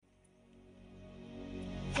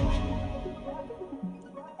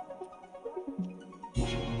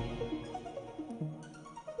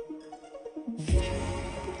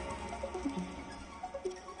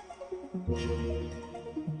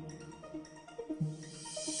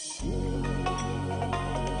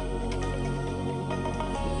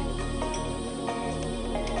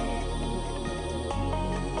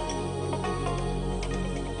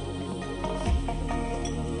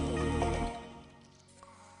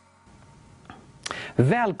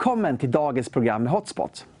Välkommen till dagens program med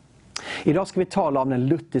Hotspot. Idag ska vi tala om den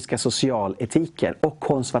lutherska socialetiken och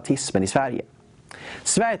konservatismen i Sverige.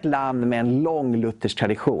 Sverige är ett land med en lång luthersk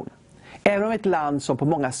tradition. Även om ett land som på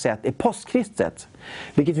många sätt är postkristet,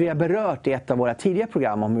 vilket vi har berört i ett av våra tidiga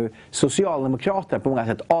program om hur Socialdemokraterna på många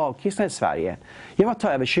sätt avkristnade Sverige genom att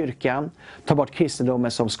ta över kyrkan, ta bort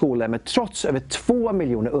kristendomen som skolämne trots över 2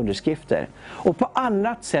 miljoner underskrifter och på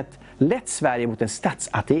annat sätt lett Sverige mot en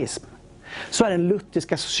statsateism. Så är den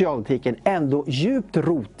lutherska socialetiken ändå djupt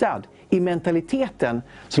rotad i mentaliteten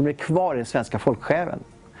som blir kvar i den svenska folksjälen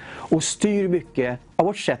och styr mycket av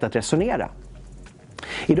vårt sätt att resonera.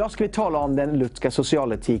 Idag ska vi tala om den lutherska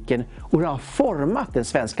socialetiken och hur den har format den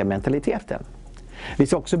svenska mentaliteten. Vi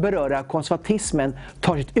ska också beröra konservatismen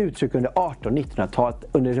tar sitt uttryck under 1800- och 1900-talet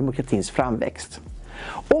under demokratins framväxt.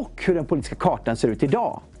 Och hur den politiska kartan ser ut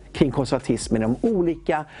idag kring konservatismen i de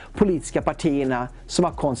olika politiska partierna som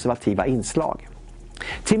har konservativa inslag.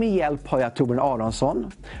 Till min hjälp har jag Torbjörn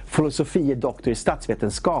Aronsson, filosofie doktor i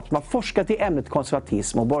statsvetenskap som har forskat i ämnet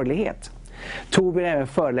konservatism och borgerlighet. Torbjörn är även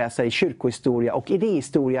föreläsare i kyrkohistoria och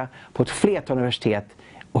idéhistoria på ett flertal universitet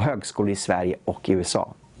och högskolor i Sverige och i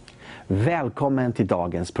USA. Välkommen till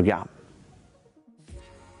dagens program.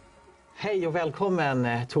 Hej och välkommen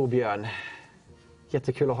Torbjörn.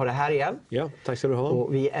 Jättekul att ha det här igen. Ja, tack ska du ha.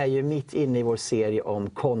 Och vi är ju mitt inne i vår serie om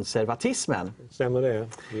konservatismen. Stämmer det,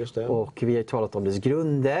 just det. Och vi har talat om dess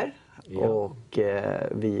grunder. Ja. Och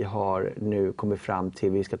vi har nu kommit fram till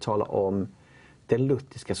att vi ska tala om den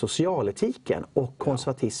lutherska socialetiken och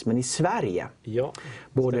konservatismen i Sverige. Ja,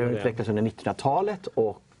 både har utvecklats under 1900-talet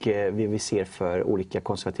och vi ser för olika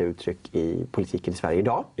konservativa uttryck i politiken i Sverige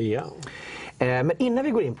idag. Ja. Men innan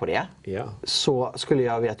vi går in på det så skulle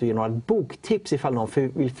jag vilja att du ger några boktips ifall någon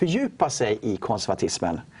vill fördjupa sig i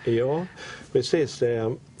konservatismen. Ja, precis.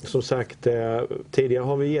 Som sagt, tidigare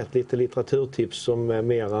har vi gett lite litteraturtips som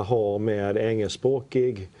mera har med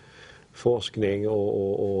engelskspråkig forskning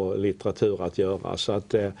och litteratur att göra. Så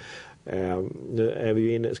att nu är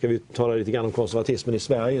vi inne, ska vi tala lite grann om konservatismen i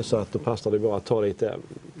Sverige, så att då passar det bra att ta lite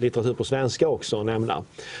litteratur på svenska också och nämna.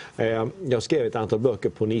 Jag skrev ett antal böcker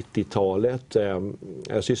på 90-talet.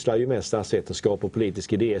 Jag sysslar ju med statsvetenskap och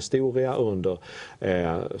politisk idéhistoria under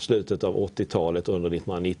slutet av 80-talet, under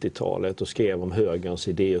 1990-talet, och skrev om högerns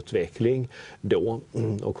idéutveckling då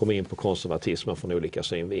och kom in på konservatismen från olika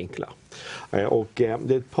synvinklar. Och det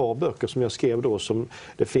är ett par böcker som jag skrev då som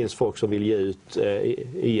det finns folk som vill ge ut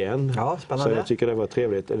igen. Ja, spännande. Så jag tycker det var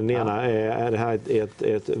trevligt. Den ena är det här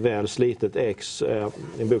ett väl slitet ex,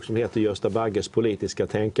 en bok som heter Gösta Bagges politiska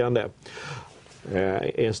tänkande.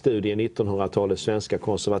 En studie i 1900-talets svenska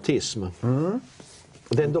konservatism.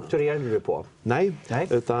 Och den doktorerade du på? Nej,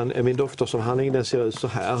 utan min doktorsavhandling den ser ut så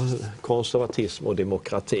här. Konservatism och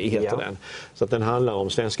demokrati heter den. Så att den handlar om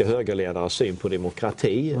svenska högerledares syn på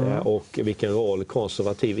demokrati och vilken roll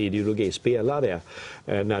konservativ ideologi spelar det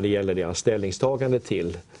när det gäller deras ställningstagande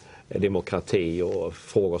till demokrati och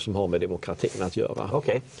frågor som har med demokratin att göra.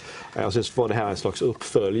 Okej. Och så var det här en slags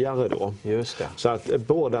uppföljare då. Just det. Så att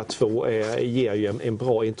båda två ger ju en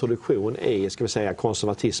bra introduktion i, ska vi säga,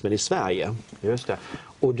 konservatismen i Sverige. Just det.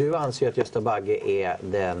 Och du anser att Gösta Bagge är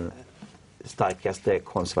den starkaste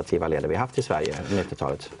konservativa ledare vi haft i Sverige på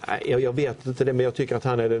 90-talet? Jag vet inte det, men jag tycker att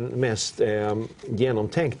han är den mest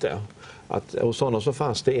genomtänkte. Att hos honom så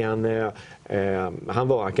fanns det han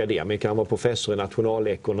var akademiker, han var professor i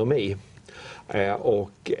nationalekonomi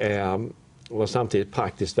och var samtidigt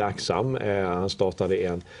praktiskt verksam. Han startade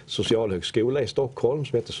en socialhögskola i Stockholm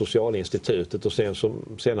som heter Socialinstitutet och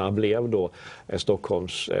senare blev då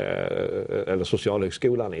Stockholms eller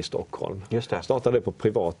Socialhögskolan i Stockholm. Just det. Startade på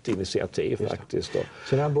privat initiativ faktiskt.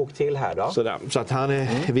 Så det är en bok till här då? Så att han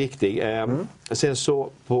är viktig. Sen så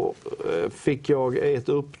fick jag ett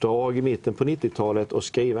uppdrag i mitten på 90-talet att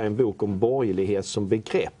skriva en bok om borgerlighet som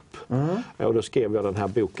begrepp. Och då skrev jag den här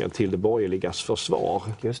boken Till det borgerligas försvar.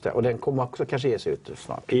 Just det, och den kommer också kanske ges ut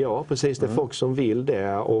snart. Ja, precis. Det är folk som vill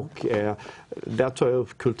det och där tar jag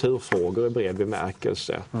upp kulturfrågor i bred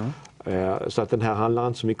bemärkelse. Så att den här handlar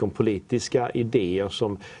inte så mycket om politiska idéer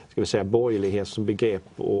som, ska vi säga, borgerlighet som begrepp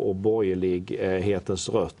och borgerlighetens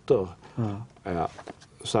rötter.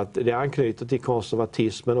 Så att det anknyter till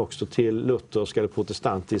konservatismen också till luthersk eller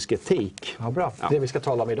protestantisk etik. Ja, bra. Ja. Det vi ska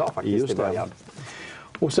tala om idag faktiskt. Just i början.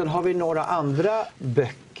 Och sen har vi några andra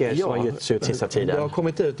böcker som har getts ut sista tiden. Det har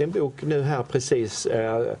kommit ut en bok nu här precis,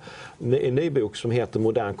 en ny bok som heter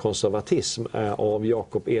Modern konservatism av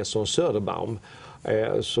Jakob Eson Söderbaum.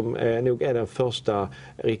 Som nog är den första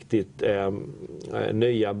riktigt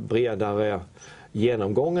nya, bredare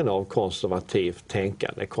genomgången av konservativt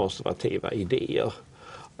tänkande, konservativa idéer.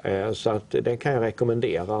 Så att den kan jag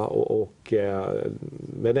rekommendera och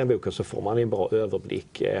med den boken så får man en bra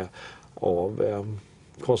överblick av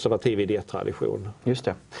konservativ idétradition. Just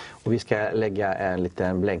det. Och vi ska lägga en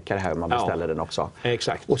liten blänkare här om man beställer den också.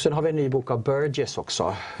 Exakt. Och sen har vi en ny bok av Burgess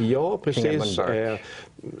också. Ja, precis.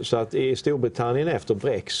 Så att i Storbritannien efter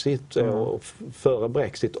Brexit och före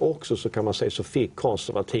Brexit också så kan man säga så fick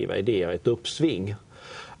konservativa idéer ett uppsving.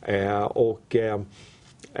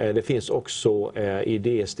 Det finns också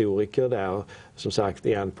idéhistoriker där, som sagt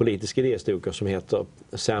en politisk idéhistoriker som heter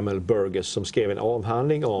Samuel Burgess som skrev en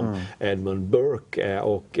avhandling om Edmund Burke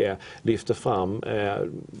och lyfte fram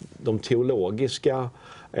de teologiska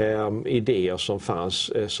idéer som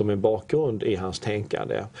fanns som en bakgrund i hans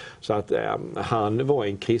tänkande. Så att han var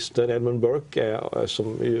en kristen, Edmund Burke,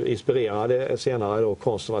 som inspirerade senare då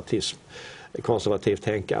konservativt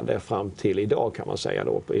tänkande fram till idag kan man säga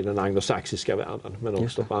då i den anglosaxiska världen men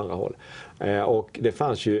också på andra håll. Och det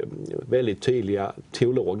fanns ju väldigt tydliga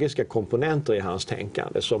teologiska komponenter i hans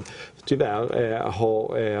tänkande som tyvärr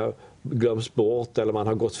har glömts bort eller man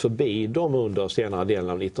har gått förbi dem under senare delen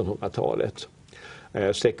av 1900-talet.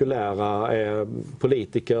 Sekulära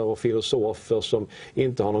politiker och filosofer som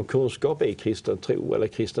inte har någon kunskap i kristen tro eller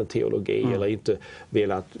kristen teologi eller inte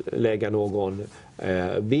velat lägga någon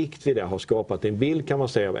vikt vid det har skapat en bild kan man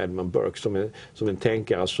säga av Edmund Burke som en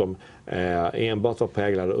tänkare som enbart var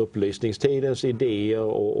präglad av upplysningstidens idéer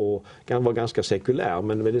och kan vara ganska sekulär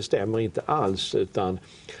men det stämmer inte alls utan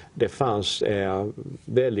det fanns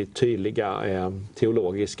väldigt tydliga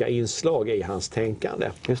teologiska inslag i hans tänkande.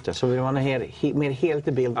 Just det, så vill man ha mer helt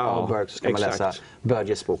i bild av Burke så ska man läsa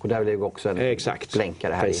Burgess bok och där blir det också en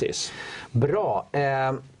blänkare här. Precis. Bra.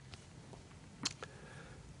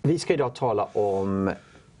 Vi ska idag tala om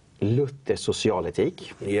Luthers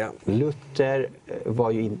socialetik. Yeah. Luther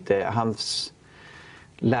var ju inte, hans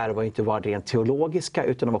läror var ju inte bara rent teologiska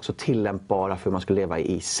utan de var också tillämpbara för hur man skulle leva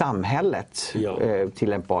i samhället. Ja.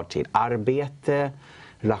 Tillämpbar till arbete,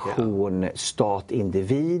 relation, stat,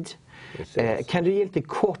 individ. Kan du ge lite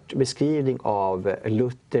kort beskrivning av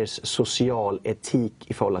Luthers socialetik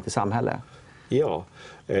i förhållande till samhälle? Ja,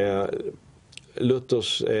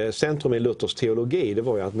 centrum i Luthers teologi det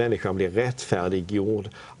var ju att människan blir rättfärdiggjord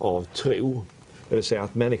av tro. Det vill säga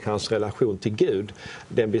att människans relation till Gud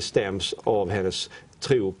den bestäms av hennes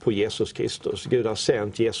tro på Jesus Kristus. Gud har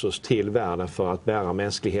sänt Jesus till världen för att bära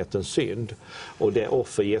mänsklighetens synd. Och det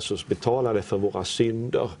offer Jesus betalade för våra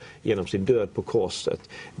synder genom sin död på korset,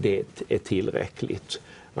 det är tillräckligt.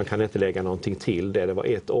 Man kan inte lägga någonting till det. Det var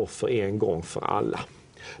ett offer en gång för alla.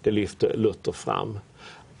 Det lyfte Luther fram.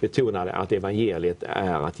 Betonade att evangeliet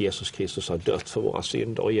är att Jesus Kristus har dött för våra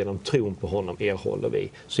synder och genom tron på honom erhåller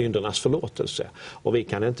vi syndernas förlåtelse. Och vi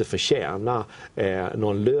kan inte förtjäna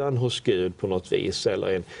någon lön hos Gud på något vis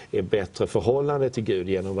eller en bättre förhållande till Gud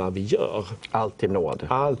genom vad vi gör. Allt är nåd.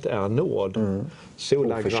 Allt är nåd.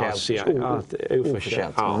 Sola gracia.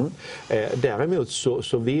 Oförtjänt. Ja. Däremot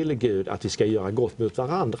så vill Gud att vi ska göra gott mot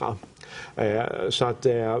varandra. Så att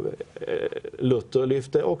Luther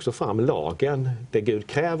lyfte också fram lagen, det Gud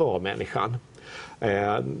kräver av människan.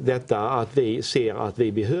 Detta att vi ser att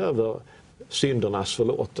vi behöver syndernas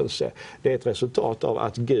förlåtelse, det är ett resultat av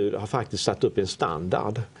att Gud har faktiskt satt upp en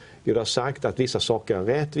standard. Gud har sagt att vissa saker är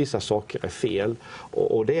rätt, vissa saker är fel.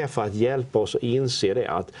 Och det är för att hjälpa oss att inse det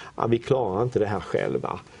att vi klarar inte det här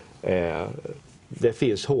själva. Det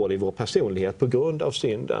finns hål i vår personlighet på grund av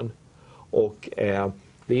synden. Och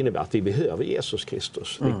det innebär att vi behöver Jesus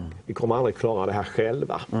Kristus. Vi kommer aldrig klara det här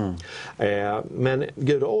själva. Men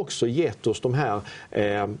Gud har också gett oss de här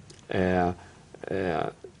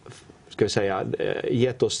ska vi säga,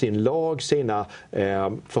 gett oss sin lag, sina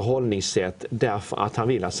förhållningssätt därför att han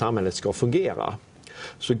vill att samhället ska fungera.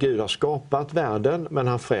 Så Gud har skapat världen men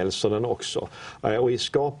han frälser den också. Och i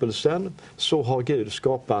skapelsen så har Gud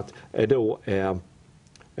skapat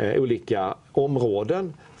olika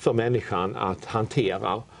områden för människan att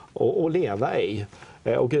hantera och leva i.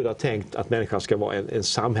 Och Gud har tänkt att människan ska vara en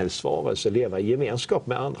samhällsvarelse, leva i gemenskap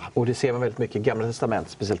med andra. Och det ser man väldigt mycket i Gamla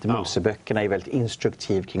testamentet, speciellt i Moseböckerna, är väldigt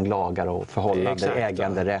instruktiv kring lagar och förhållanden,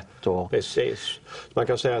 äganderätt. Och... Precis. Man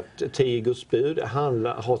kan säga att 10 Guds bud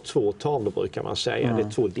har 2 tavlor, brukar man säga. Det är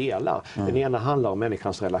 2 delar. Den ena handlar om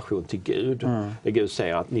människans relation till Gud. Där Gud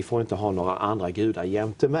säger att ni får inte ha några andra gudar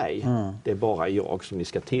jämte mig. Det är bara jag som ni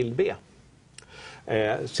ska tillbe.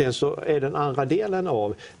 Sen så är den andra delen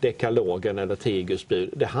av dekalogen eller 10 Guds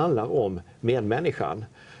bud, det handlar om medmänniskan.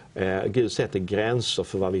 Gud sätter gränser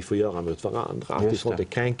för vad vi får göra mot varandra. Vi får inte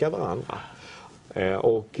kränka varandra.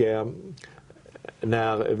 Och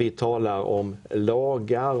när vi talar om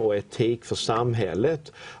lagar och etik för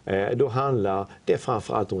samhället, då handlar det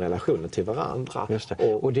framförallt om relationen till varandra. Just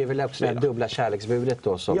det. Och det är väl också det dubbla kärleksbudet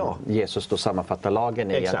då som Jesus då sammanfattar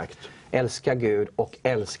lagen i. Exakt. Älska Gud och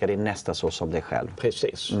älska din nästa så som dig själv.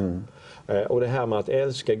 Precis. Och det här med att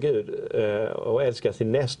älska Gud och älska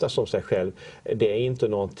sin nästa som sig själv, det är inte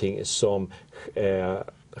någonting som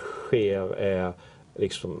sker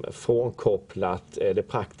liksom frånkopplat det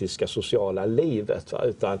praktiska sociala livet, va?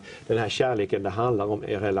 Utan den här kärleken, det handlar om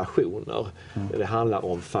relationer. Det handlar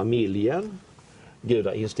om familjen. Gud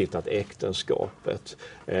har instiftat äktenskapet.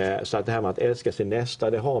 Så att det här med att älska sin nästa,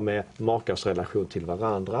 det har med makars relation till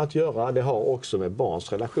varandra att göra. Det har också med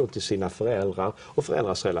barns relation till sina föräldrar och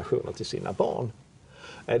föräldrars relationer till sina barn.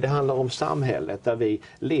 Det handlar om samhället där vi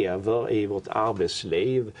lever i vårt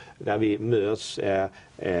arbetsliv, där vi möts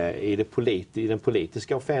i den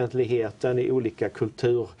politiska offentligheten, i olika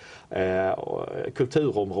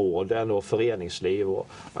kulturområden och föreningsliv och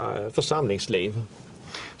församlingsliv.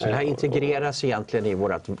 Så det här integreras egentligen i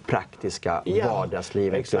vårt praktiska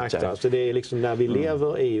vardagsliv. Exakt, alltså det är liksom när vi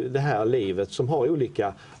lever i det här livet som har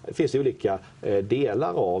finns olika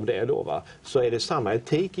delar av det då, va? Så är det samma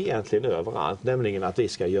etik egentligen överallt, nämligen att vi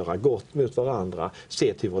ska göra gott mot varandra,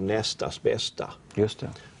 se till vår nästas bästa. Just det.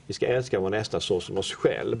 Vi ska älska vår nästa så som oss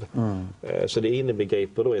själv. Så det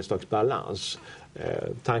inbegriper då en slags balans.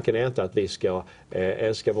 Tanken är inte att vi ska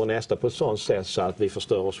älska vår nästa på ett sådant sätt så att vi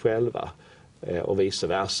förstör oss själva och vice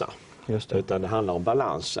versa. Just det. Utan det handlar om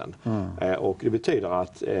balansen. Och det betyder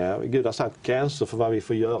att Gud har satt gränser för vad vi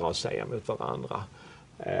får göra och säga mot varandra.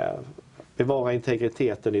 Bevara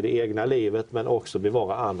integriteten i det egna livet, men också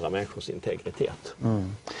bevara andra människors integritet.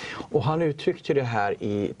 Och han uttryckte det här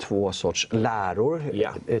i 2 sorts läror.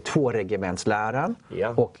 2-regementsläran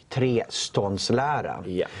och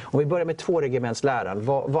 3-ståndsläran. Om vi börjar med 2-regementsläran,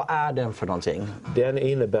 vad är den för någonting? Den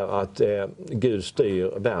innebär att Gud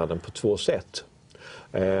styr världen på 2 sätt.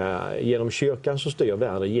 Genom kyrkan så styr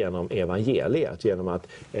världen genom evangeliet, genom att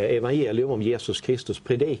evangelium om Jesus Kristus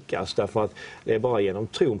predikas, därför att det är bara genom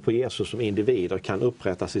tron på Jesus som individer kan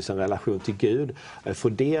upprättas i sin relation till Gud, få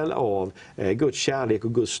del av Guds kärlek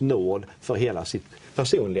och Guds nåd för hela sitt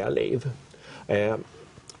personliga liv.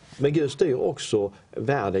 Men Gud styr också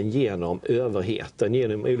världen genom överheten,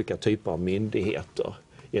 genom olika typer av myndigheter,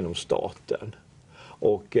 genom staten.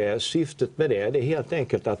 Och syftet med det är helt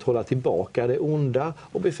enkelt att hålla tillbaka det onda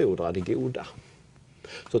och befordra det goda.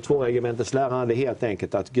 Så 2-regementets lära är helt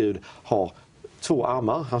enkelt att Gud har 2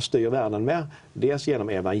 armar han styr världen med. Dels genom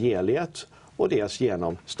evangeliet och dels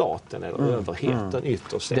genom staten eller överheten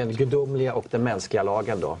ytterst sett. Den gudomliga och den mänskliga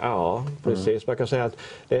lagen då? Ja, precis. Man kan säga att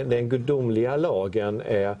den gudomliga lagen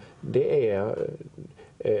det är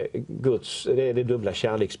det dubbla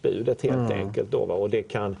kärleksbudet helt enkelt då, va? Och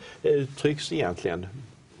det uttrycks egentligen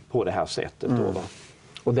på det här sättet då, va?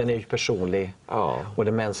 Och den är ju personlig. Och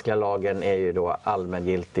den mänskliga lagen är ju då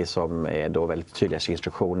allmängiltig, som är då väldigt tydliga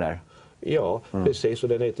instruktioner. Ja, precis, och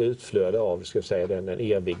den är ett utflöde av, ska jag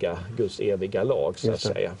säga, Guds eviga lag, så att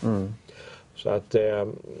säga. Så att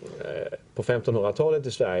på 1500-talet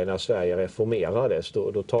i Sverige, när Sverige reformerades,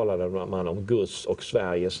 då talade man om Guds och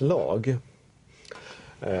Sveriges lag.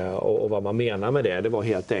 Och vad man menar med det var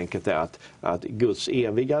helt enkelt att Guds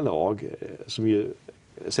eviga lag, som ju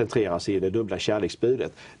centreras i det dubbla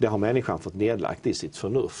kärleksbudet, det har människan fått nedlagt i sitt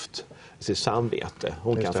förnuft, i sitt samvete.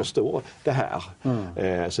 Hon kan förstå det här,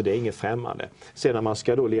 så det är inget främmande. Sen när man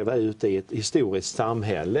ska då leva ut i ett historiskt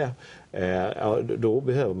samhälle, då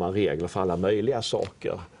behöver man regler för alla möjliga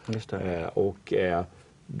saker. Och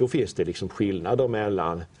då finns det liksom skillnader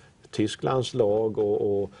mellan Tysklands lag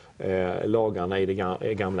och lagarna i det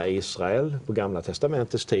gamla Israel på Gamla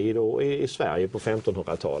testamentets tid och i Sverige på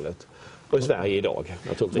 1500-talet. Och i Sverige idag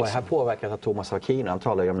naturligtvis. Och det här påverkas av Thomas Aquino. Han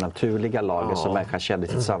talar ju om naturliga lagar som människan kände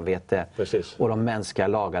sitt samvete. Precis. Och de mänskliga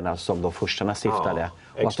lagarna som de furstarna stiftade.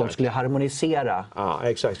 Och att de skulle harmonisera. Ja,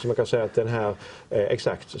 exakt. Så man kan säga att den här,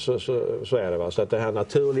 exakt så är det. Va? Så att den här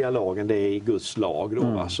naturliga lagen, det är Guds lag då,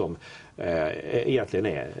 va? Som egentligen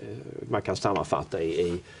är, man kan sammanfatta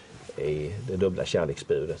i det dubbla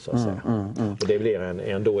kärleksbudet så att säga. Och det blir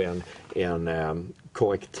ändå en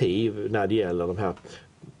korrektiv när det gäller de här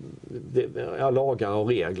lagar och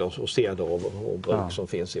regler och seder och bruk som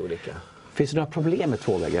finns i olika. Finns det några problem med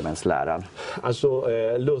tvåvägarmänsläran? Alltså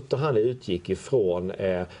Luther han utgick ifrån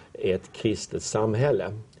ett kristet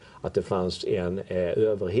samhälle. Att det fanns en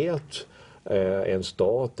överhet, en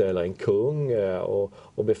stat eller en kung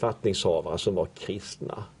och befattningshavare som var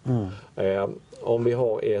kristna. Om vi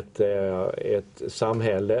har ett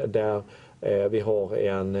samhälle där vi har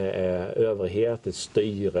en överhet, ett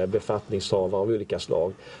styre, befattningshavare av olika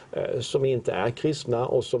slag som inte är kristna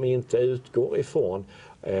och som inte utgår ifrån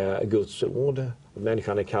Guds ord.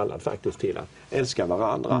 Människan är kallad faktiskt till att älska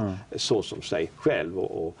varandra så som sig själv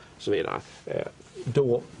och så vidare.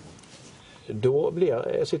 Då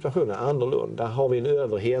blir situationen annorlunda. Har vi en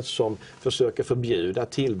överhet som försöker förbjuda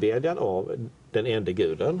tillbedjan av den enda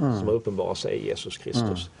guden som har uppenbarat sig i Jesus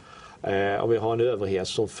Kristus. Och vi har en överhet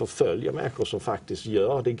som förföljer människor som faktiskt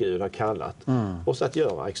gör det Gud har kallat oss att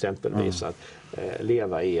göra, exempelvis att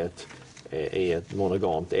leva i ett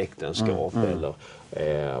monogamt äktenskap eller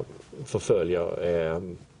förföljer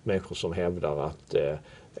människor som hävdar att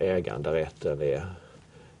äganderätten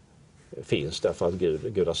finns därför att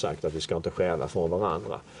Gud har sagt att vi ska inte stjäla från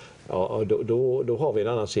varandra. Ja, då har vi en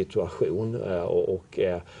annan situation och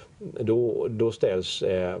då ställs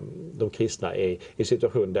de kristna i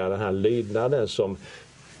situation där den här lydnaden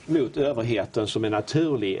mot överheten som är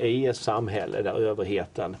naturlig i ett samhälle där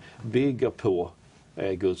överheten bygger på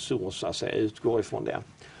Guds ord, så att säga, utgår ifrån det.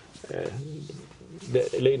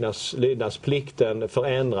 Lydnadsplikten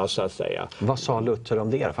förändras, så att säga. Vad sa Luther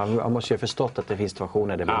om det? För han måste ju ha förstått att det finns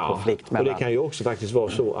situationer där det blir konflikt mellan. Och det kan ju också faktiskt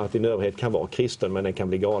vara så att din överhet kan vara kristen men den kan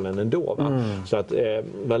bli galen ändå. Va? Så att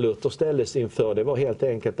vad Luther ställdes inför, det var helt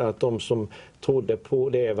enkelt att de som trodde på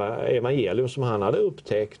det evangelium som han hade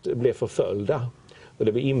upptäckt blev förföljda. Och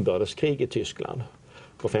det blev inbördeskrig i Tyskland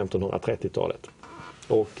på 1530-talet.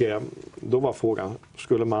 Och då var frågan,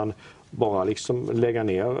 skulle man bara liksom lägga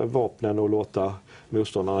ner vapnen och låta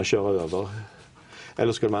motståndarna köra över?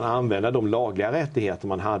 Eller skulle man använda de lagliga rättigheter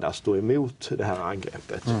man hade att stå emot det här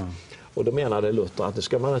angreppet? Och då menade Luther att det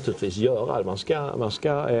ska man naturligtvis göra.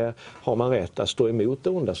 Har man rätt att stå emot det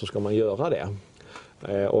onda så ska man göra det.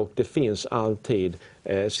 Och det finns alltid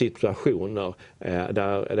situationer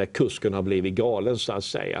där kusken har blivit galen, så att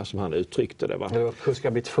säga, som han uttryckte det. Va? Kusken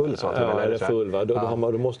har blivit full, så att det är full, va?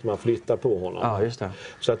 Då måste man flytta på honom. Ja, just det.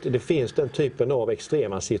 Så att det finns den typen av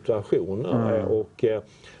extrema situationer och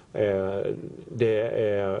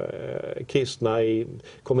kristna i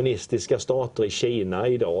kommunistiska stater i Kina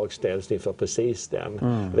idag ställs inför precis den.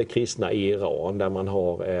 Det är kristna i Iran där man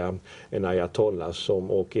har en ayatollah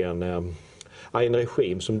och en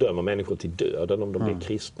regim som dömer människor till döden om de blir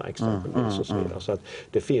kristna, exempelvis och så vidare. Så att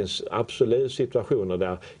det finns absolut situationer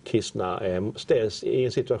där kristna ställs i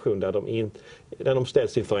en situation där de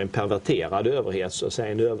ställs inför en perverterad överhet, så att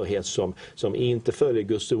säga, en överhet som inte följer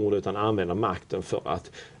Guds ord utan använder makten för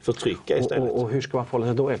att förtrycka istället. Och hur ska man förhålla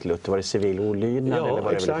sig då enligt Luther? Var det civil olydnad eller var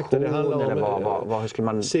det exakt, revolution? Eller hur skulle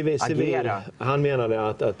man agera? Han menade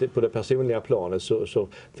att på det personliga planet så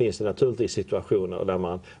finns det naturligtvis situationer där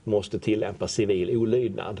man måste tillämpa civil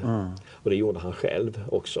olydnad. Och det gjorde han själv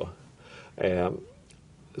också.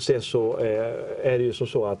 Sen så är det ju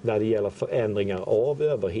så att när det gäller förändringar av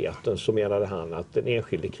överheten så menade han att den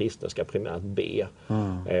enskilde kristna ska primärt be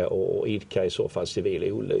och idka i så fall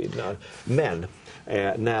civil olydnad. Men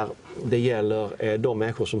när det gäller de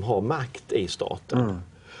människor som har makt i staten,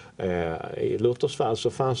 i Luthers fall så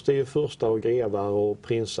fanns det ju furstar och grevar och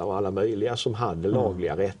prinsar och alla möjliga som hade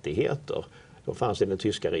lagliga rättigheter. De fanns i den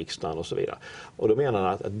tyska riksdagen och så vidare. Och då menar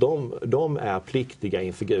han att de är pliktiga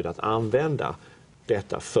inför Gud att använda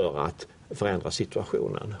detta för att förändra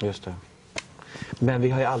situationen. Just det. Men vi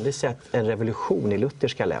har ju aldrig sett en revolution i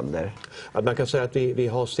lutherska länder. Att man kan säga att vi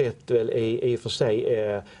har sett väl i och för sig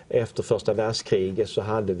efter första världskriget så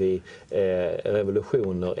hade vi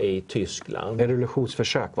revolutioner i Tyskland.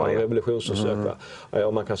 Revolutionsförsök var det. Ja, revolutionsförsök.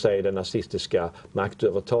 Och man kan säga att det nazistiska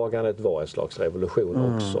maktövertagandet var en slags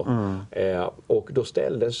revolution också. Och då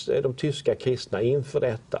ställdes de tyska kristna inför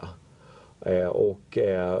detta.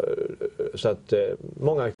 Så att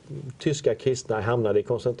många tyska kristna hamnade i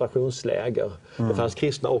koncentrationsläger. Det fanns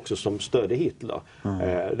kristna också som stödde Hitler.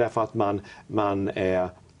 Därför att man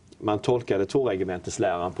man tolkade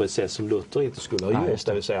tvåregementesläran på ett sätt som Luther inte skulle ha gjort.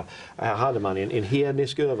 Det vill säga, här hade man en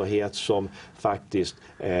hednisk överhet som faktiskt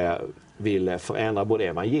ville förändra både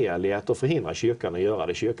evangeliet och förhindra kyrkan att göra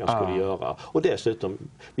det kyrkan skulle göra. Och dessutom,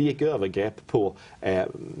 vi gick övergrepp på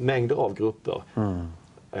mängder av grupper.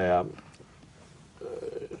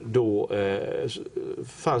 Då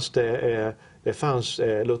fanns det fanns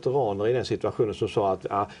lutheraner i den situationen som sa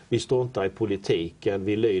att vi struntar i politiken,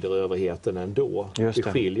 vi lyder överheten ändå. Vi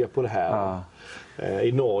skiljer på det här.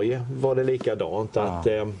 I Norge var det likadant. Att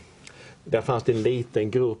där fanns det en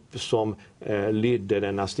liten grupp som lydde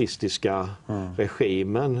den nazistiska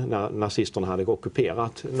regimen när nazisterna hade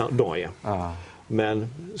ockuperat Norge. Men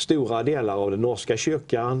stora delar av den norska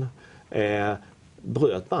kyrkan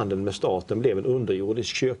bröt banden med staten, blev en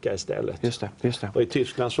underjordisk kyrka istället. Just det. Och i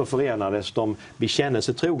Tyskland så förenades de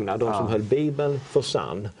bekännelsetrogna, de som höll Bibeln för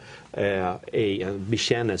sann, i en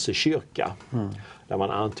bekännelsekyrka. Där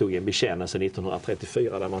man antog en bekännelse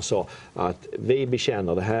 1934 där man sa att vi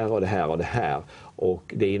bekänner det här och det här och det här, och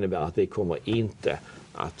det innebär att vi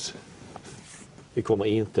kommer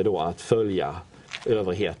inte då att följa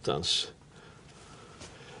överhetens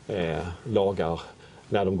lagar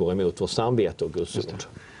när de går emot vårt samvete och Guds ord.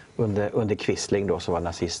 Under Quisling då, som var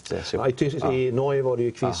nazist? I Norge var det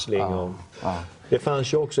ju Quisling. Det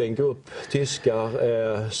fanns ju också en grupp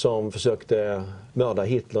tyskar som försökte mörda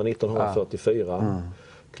Hitler 1944.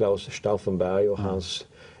 Klaus Stauffenberg och hans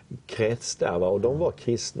krets där, och de var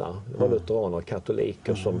kristna. Det var lutheraner och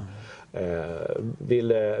katoliker som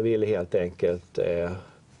ville helt enkelt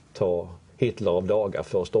ta Hitler av dagar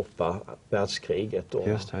för att stoppa världskriget.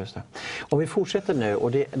 Just det. Om vi fortsätter nu,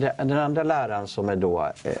 och den andra läran som är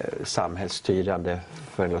då samhällsstyrande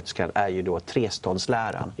för lutherska är ju då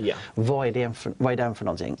treståndsläran. Ja. Vad är den för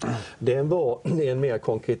någonting? Den var en mer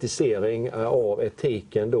konkretisering av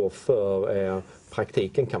etiken då för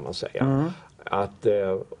praktiken, kan man säga. Att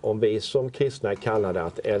om vi som kristna är kallade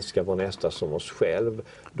att älska vår nästa som oss själv,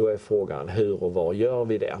 då är frågan hur och var gör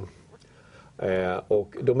vi det?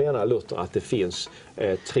 Och då menar Luther att det finns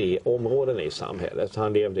 3 områden i samhället.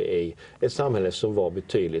 Han levde i ett samhälle som var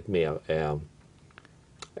betydligt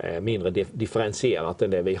mindre differentierat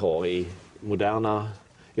än det vi har i moderna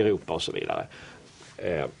Europa och så vidare.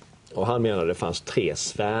 Och han menar att det fanns 3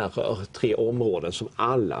 sfärer, 3 områden som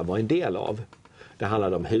alla var en del av. Det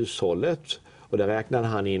handlade om hushållet, och där räknade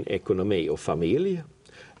han in ekonomi och familj.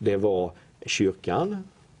 Det var kyrkan,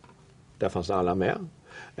 där fanns alla med.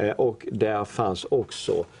 Och där fanns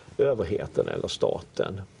också överheten eller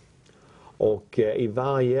staten. Och i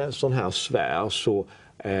varje sån här sfär så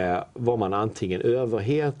var man antingen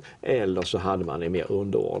överhet eller så hade man en mer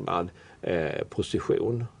underordnad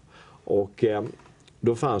position. Och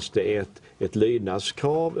då fanns det ett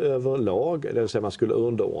lydnadskrav överlag, det vill säga man skulle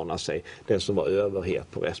underordna sig den som var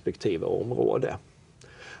överhet på respektive område.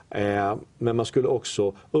 Men man skulle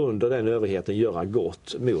också under den överheten göra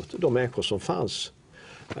gott mot de människor som fanns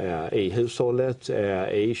i hushållet,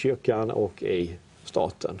 i kyrkan och i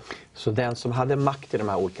staten. Så den som hade makt i de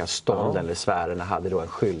här olika stånden eller sfärerna hade då en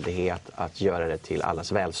skyldighet att göra det till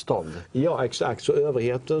allas välstånd? Ja, exakt. Så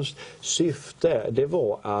överhetens syfte, det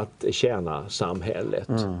var att tjäna samhället.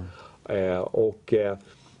 Och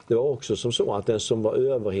det var också som så att den som var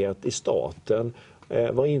överhet i staten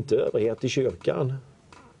var inte överhet i kyrkan.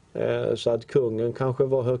 Så att kungen kanske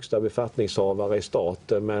var högsta befattningshavare i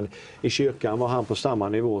staten, men i kyrkan var han på samma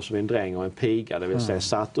nivå som en dräng och en piga, det vill säga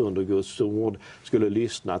satt under Guds ord, skulle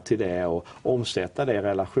lyssna till det och omsätta det i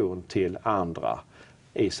relation till andra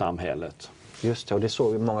i samhället. Just det, och det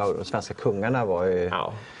såg vi många av de svenska kungarna var ju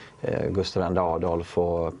Gustav II Adolf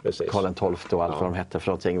och Karl XII och allt vad de hette för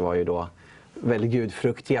någonting var ju då väldigt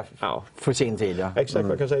gudfruktiga för sin tid. Ja. Exakt,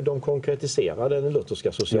 man kan säga att de konkretiserade den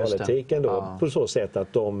lutherska socialetiken då, på så sätt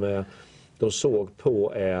att de såg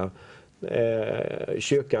på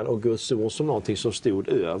kyrkan och Guds ord som någonting som stod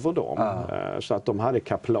över dem. Så att de hade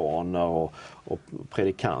kaplaner och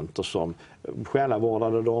predikanter som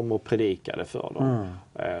själavårdade dem och predikade för dem.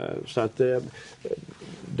 Så att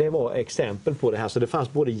det var exempel på det här. Så det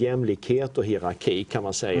fanns både jämlikhet och hierarki, kan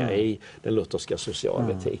man säga, i den lutherska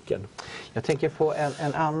socialetiken. Jag tänker på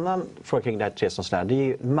en annan fråga kring det här treståndsläran. Det är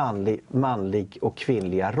ju manlig och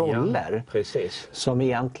kvinnliga roller. Ja, precis. Som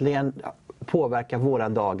egentligen påverkar våra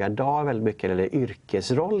dagar väldigt mycket, eller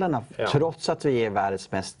yrkesrollerna, trots att vi är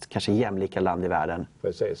världens mest kanske jämlika land i världen.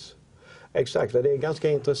 Precis. Exakt, det är en ganska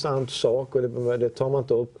intressant sak, och det tar man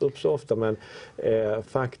inte upp så ofta, men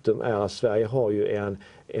faktum är att Sverige har ju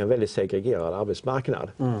en väldigt segregerad arbetsmarknad.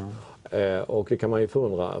 Och det kan man ju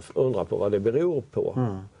undra på vad det beror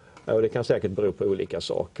på. Och det kan säkert bero på olika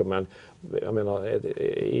saker, men jag menar,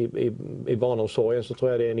 i barnomsorgen så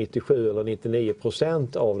tror jag det är 97 eller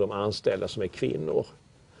 99% av de anställda som är kvinnor.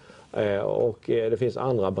 Och det finns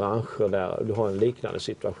andra branscher där du har en liknande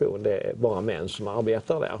situation. Det är bara män som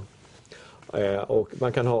arbetar där. Och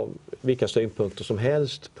man kan ha vilka synpunkter som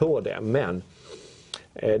helst på det, men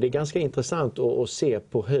det är ganska intressant att se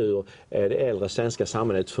på hur det äldre svenska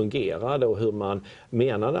samhället fungerade och hur man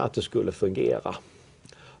menade att det skulle fungera.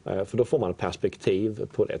 För då får man perspektiv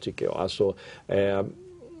på det, tycker jag. Alltså,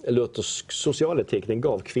 Luthers socialetik, den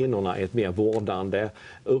gav kvinnorna ett mer vårdande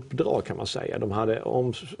uppdrag, kan man säga. De hade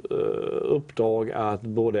uppdrag att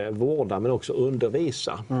både vårda men också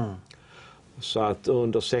undervisa. Så att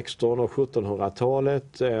under 1600- och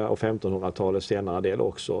 1700-talet och 1500-talets senare del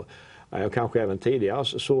också, och kanske även tidigare,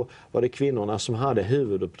 så var det kvinnorna som hade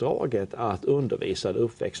huvuduppdraget att undervisa det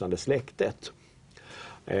uppväxande släktet.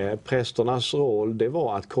 Prästernas roll, det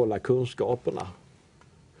var att kolla kunskaperna.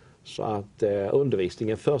 Så att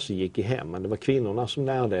undervisningen försiggick i hemmen. Det var kvinnorna som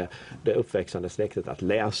lärde det uppväxande släktet att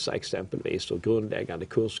läsa exempelvis, och grundläggande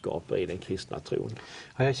kunskaper i den kristna tron.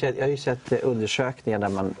 Jag har ju sett undersökningar där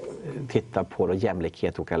man tittar på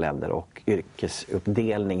jämlikhet i olika länder och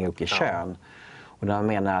yrkesuppdelning och i kön. Och där man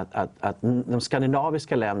menar att de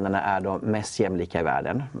skandinaviska länderna är de mest jämlika i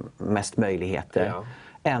världen, mest möjligheter. Ja.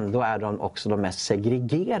 Ändå är de också de mest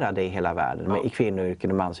segregerade i hela världen, med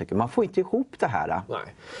kvinnoyrken och mansyrken. Man får inte ihop det här. Nej,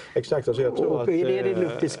 exakt. Alltså jag tror och är det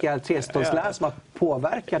lutherska treståndsläran som har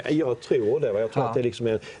påverkat? Jag tror det. Jag tror att det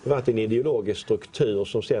liksom varit en ideologisk struktur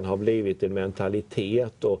som sen har blivit en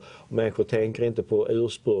mentalitet, och människor tänker inte på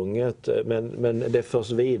ursprunget, men det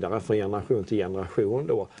förs vidare från generation till generation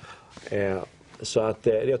då. Så att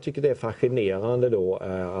jag tycker det är fascinerande då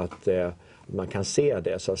att man kan se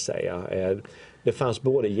det, så att säga. Det fanns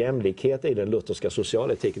både jämlikhet i den lutherska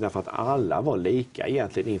socialetiken, därför att alla var lika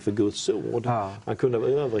egentligen inför Guds ord. Man kunde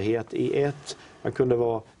vara överhet i ett, man kunde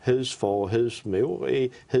vara husfar och husmor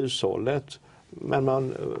i hushållet, men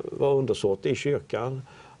man var undersåt i kyrkan.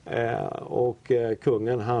 Och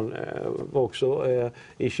kungen, han var också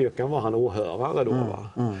i kyrkan, var han åhörare då.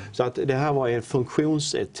 Så att det här var en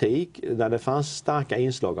funktionsetik där det fanns starka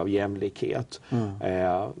inslag av jämlikhet.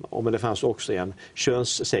 Men det fanns också en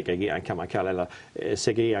könssegregering, kan man kalla, eller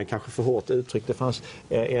segregering kanske för hårt uttryckt. Det fanns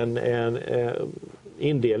en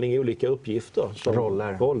indelning i olika uppgifter som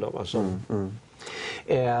roller alltså.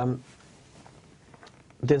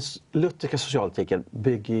 Den lutherska socialetiken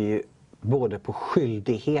bygger ju både på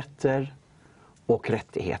skyldigheter och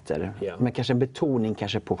rättigheter. Men kanske en betoning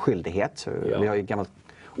kanske på skyldighet. Vi har ju gammalt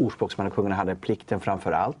ordspråk som kungarna hade plikten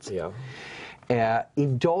framför allt.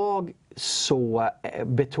 Idag så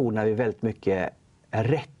betonar vi väldigt mycket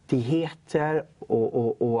rättigheter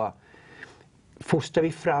och fostrar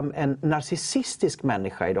vi fram en narcissistisk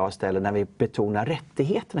människa idag istället när vi betonar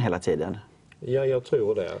rättigheterna hela tiden? Ja, jag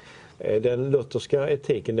tror det. Den lutherska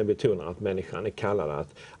etiken, den betonar att människan är kallad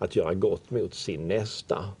att göra gott mot sin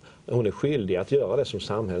nästa. Hon är skyldig att göra det som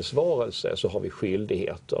samhällsvarelse, så har vi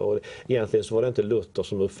skyldigheter. Och egentligen så var det inte Luther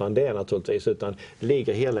som uppfann det naturligtvis, utan det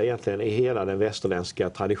ligger egentligen i hela den västerländska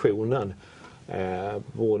traditionen.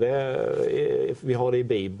 Vi har det i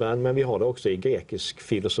Bibeln, men vi har det också i grekisk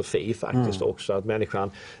filosofi faktiskt också, att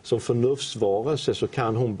människan som förnuftsvarelse, så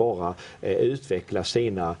kan hon bara utveckla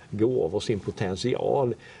sina gåvor, sin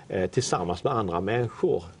potential tillsammans med andra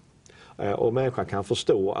människor. Och människan kan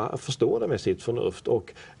förstå det med sitt förnuft,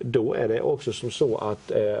 och då är det också som så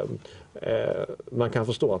att man kan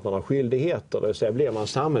förstå att man har skyldigheter. Det vill säga, blir man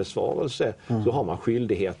samhällsvarelse så har man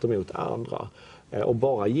skyldigheter mot andra. Och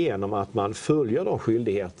bara genom att man följer de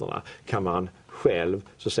skyldigheterna kan man själv,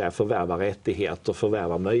 så att säga, förvärva rättigheter,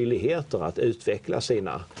 förvärva möjligheter att utveckla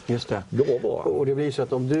sina gåvor. Och det blir så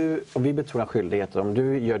att om vi betonar skyldigheter, om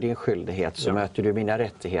du gör din skyldighet så möter du mina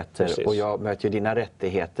rättigheter. Precis. Och jag möter dina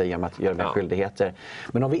rättigheter genom att göra mina skyldigheter.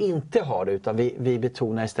 Men om vi inte har det, utan vi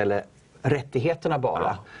betonar istället rättigheterna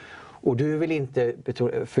bara. Och du vill inte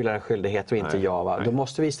fylla en skyldighet och inte jag, va? Då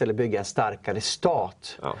måste vi istället bygga en starkare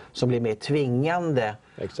stat som blir mer tvingande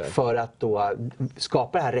för att då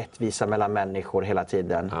skapa det här rättvisa mellan människor hela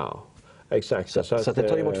tiden. Exakt. Så att det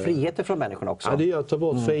tar ju bort friheten från människorna också. Ja, det tar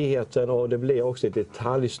bort friheten, och det blir också ett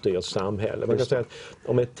detaljstyrt samhälle. Man kan säga att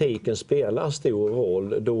om etiken spelar stor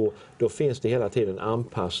roll, då finns det hela tiden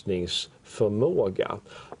anpassningsförmåga.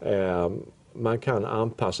 Man kan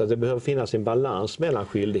anpassa, det behöver finnas en balans mellan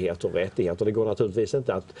skyldighet och rättigheter. Det går naturligtvis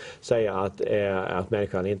inte att säga att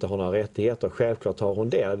människan inte har några rättigheter. Självklart har hon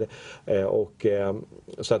det.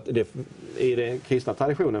 Så att i den kristna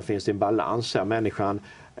traditionen finns det en balans här. Människan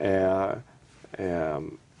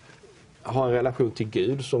ha en relation till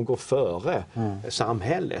Gud som går före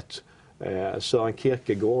samhället. Søren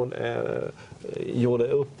Kierkegaard gjorde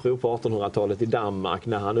uppror på 1800-talet i Danmark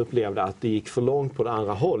när han upplevde att det gick för långt på det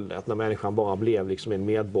andra hållet, när människan bara blev liksom en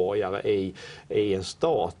medborgare i en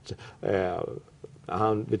stat.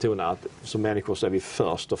 Han betonar att som människor så är vi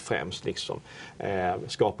först och främst liksom,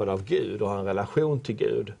 skapade av Gud och har en relation till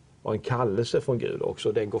Gud och en kallelse från Gud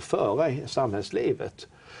också. Den går före samhällslivet.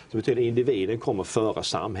 Det betyder att individen kommer före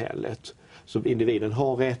samhället. Så individen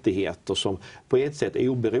har rättigheter som på ett sätt är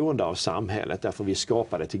oberoende av samhället, därför vi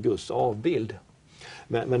skapade till Guds avbild.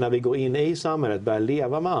 Men när vi går in i samhället, börjar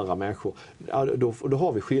leva med andra människor, då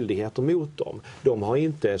har vi skyldigheter mot dem. De har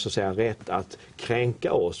inte så att säga rätt att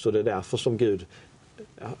kränka oss, och det är därför som Gud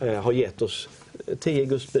har gett oss 10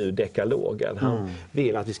 Guds bud, dekalogen. Han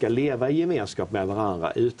vill att vi ska leva i gemenskap med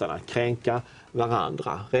varandra utan att kränka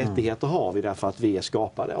varandra. Rättigheter har vi därför att vi är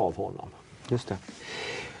skapade av honom. Just det.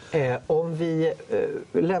 Om vi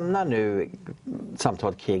lämnar nu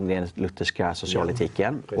samtalet kring den lutherska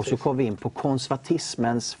socialetiken och så kommer vi in på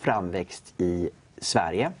konservatismens framväxt i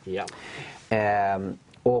Sverige. Ja.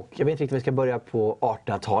 Och jag vet inte riktigt om vi ska börja på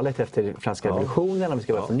 1800-talet efter franska revolutionen, eller om vi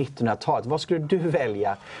ska börja på 1900-talet. Vad skulle du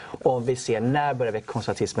välja om vi ser när började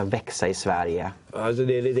konservatismen växa i Sverige? Alltså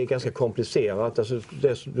det är ganska komplicerat. Alltså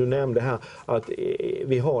det du nämnde här, att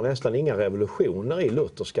vi har nästan inga revolutioner i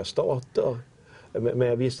lutherska stater.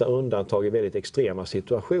 Med vissa undantag i väldigt extrema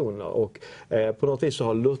situationer. Och på något vis så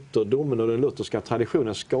har lutherdomen och den lutherska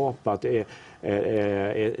traditionen skapat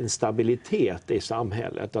en stabilitet i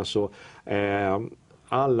samhället. Alltså,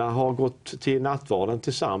 alla har gått till nattvarden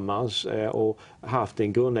tillsammans och haft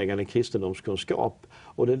en grundläggande kristendomskunskap.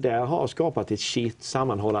 Och det där har skapat ett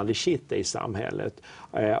sammanhållande kitt i samhället.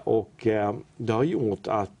 Och det har gjort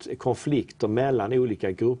att konflikter mellan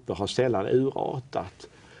olika grupper har sällan urartat.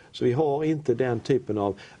 Så vi har inte den typen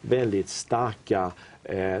av väldigt starka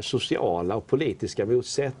sociala och politiska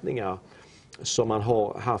motsättningar som man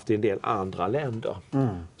har haft i en del andra länder.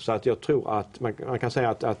 Så att jag tror att man kan säga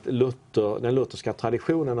att den lutherska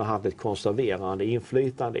traditionen har haft ett konserverande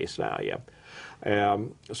inflytande i Sverige.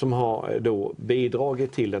 Som har då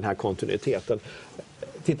bidragit till den här kontinuiteten.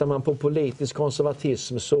 Tittar man på politisk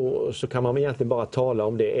konservatism så kan man egentligen bara tala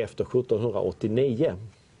om det efter 1789.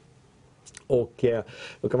 Och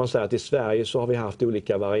då kan man säga att i Sverige så har vi haft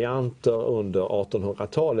olika varianter under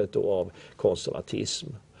 1800-talet av konservatism.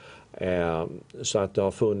 Så att det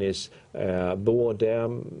har funnits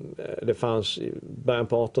det fanns i början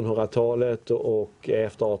på 1800-talet och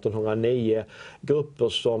efter 1809 grupper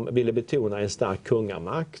som ville betona en stark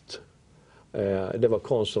kungamakt. Det var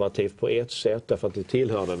konservativt på ett sätt därför att det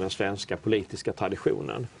tillhörde den svenska politiska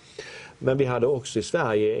traditionen. Men vi hade också i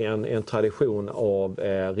Sverige en tradition av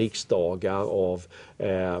riksdagar, av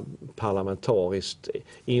parlamentariskt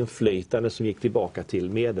inflytande som gick tillbaka till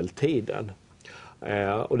medeltiden.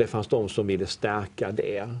 Och det fanns de som ville stärka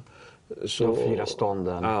det. Så, de 4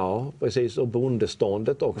 stånden. Ja, precis. Och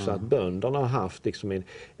bondeståndet också. Att bönderna har haft, vi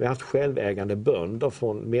har haft självägande bönder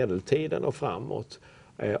från medeltiden och framåt.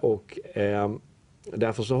 Och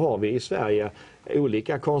därför så har vi i Sverige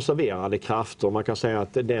olika konserverande krafter. Man kan säga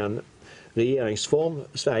att den regeringsform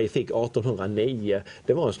Sverige fick 1809,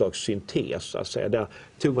 det var en slags syntes. Alltså. Där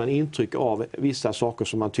tog man intryck av vissa saker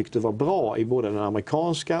som man tyckte var bra i både den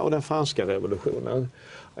amerikanska och den franska revolutionen.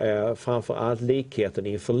 Framförallt likheten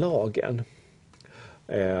inför lagen.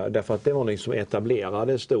 Därför att det var något som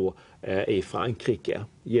etablerades då i Frankrike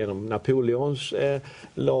genom Napoleons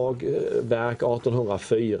lagverk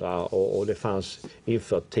 1804 och det fanns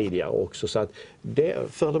infört tidigare också. Så att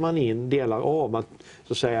det förde man in delar av att,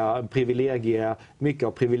 så att säga, mycket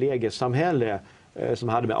av privilegiesamhälle som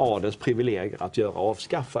hade med adels privilegier att göra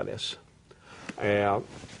avskaffades.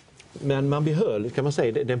 Men man behöll, kan man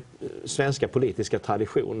säga, den svenska politiska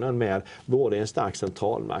traditionen med både en stark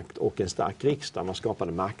centralmakt och en stark riksdag. Man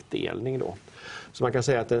skapade maktdelning då. Så man kan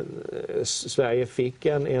säga att Sverige fick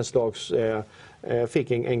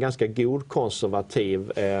en ganska god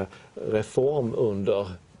konservativ reform under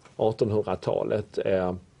 1800-talet.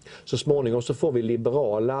 Så småningom så får vi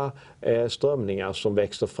liberala strömningar som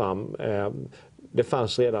växer fram. Det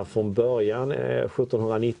fanns redan från början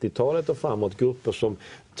 1790-talet och framåt grupper som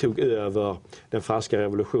tog över den franska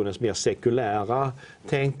revolutionens mer sekulära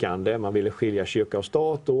tänkande. Man ville skilja kyrka och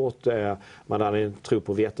stat åt, man hade en tro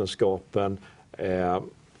på vetenskapen,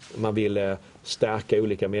 man ville stärka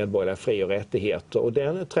olika medborgerliga fri- och rättigheter. Och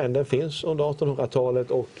den trenden finns under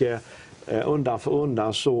 1800-talet och undan för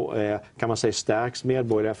undan så kan man säga stärks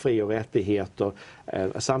medborgerliga fri- och rättigheter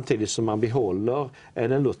samtidigt som man behåller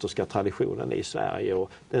den lutherska traditionen i Sverige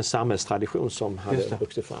och den samhällstradition som hade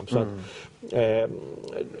vuxit fram. Så att,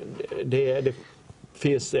 det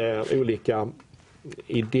finns olika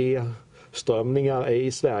idéströmningar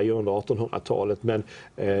i Sverige under 1800-talet, men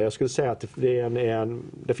jag skulle säga att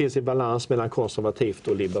det finns en balans mellan konservativt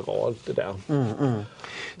och liberalt där.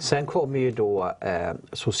 Sen kommer ju då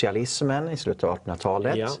socialismen i slutet av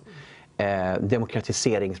 1800-talet. Ja.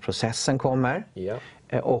 Demokratiseringsprocessen kommer. Ja.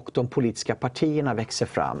 Och de politiska partierna växer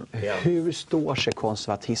fram. Ja. Hur står sig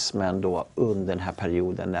konservatismen då under den här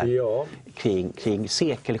perioden kring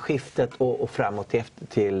sekelskiftet och framåt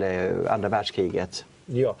till andra världskriget?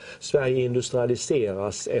 Ja, Sverige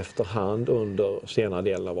industrialiseras efterhand under senare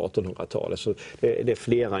delen av 1800-talet. Så det är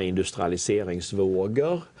flera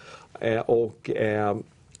industrialiseringsvågor och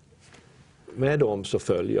med dem så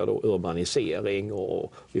följer då urbanisering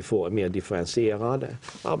och vi får en mer differentierad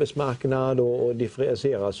arbetsmarknad och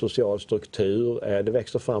differentierad social struktur. Det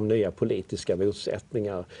växer fram nya politiska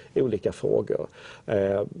motsättningar i olika frågor.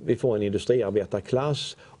 Vi får en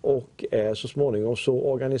industriarbetarklass och så småningom så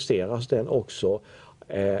organiseras den också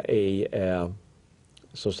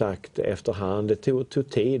som sagt efterhand. Det tog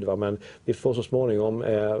tid, men vi får så småningom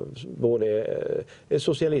både ett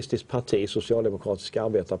socialistiskt parti, Socialdemokratiska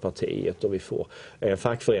arbetarpartiet, och vi får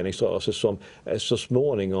fackföreningsrörelse som så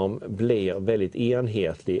småningom blir väldigt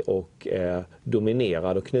enhetlig och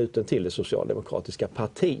dominerad och knuten till det socialdemokratiska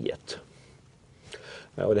partiet.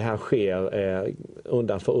 Och det här sker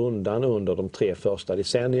undan för undan under de 3 första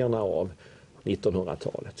decennierna av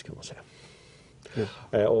 1900-talet kan man säga.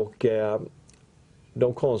 Och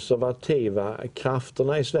de konservativa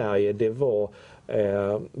krafterna i Sverige, det var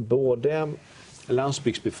både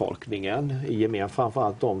landsbygdsbefolkningen i gemen,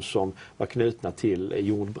 framförallt de som var knutna till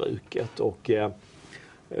jordbruket, och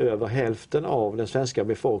över hälften av den svenska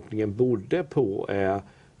befolkningen bodde på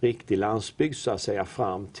riktig landsbygd så att säga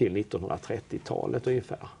fram till 1930-talet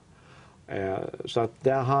ungefär. Så att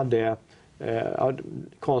där hade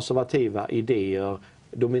konservativa idéer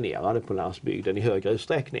dominerade på landsbygden i högre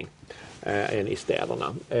utsträckning än i städerna.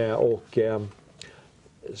 Och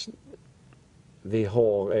vi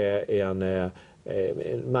har en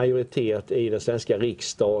majoritet i den svenska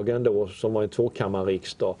riksdagen då, som var en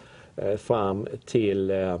tvåkammarriksdag fram till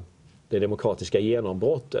det demokratiska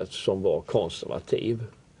genombrottet, som var konservativ.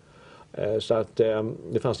 Så att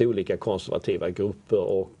det fanns olika konservativa grupper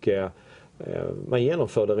och man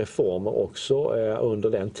genomförde reformer också under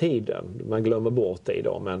den tiden. Man glömmer bort det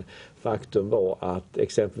idag, men faktum var att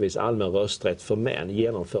exempelvis allmän rösträtt för män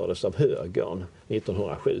genomfördes av högern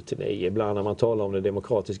 1907-9. Ibland när man talar om det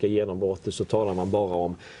demokratiska genombrottet så talar man bara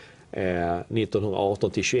om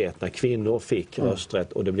 1918-21 när kvinnor fick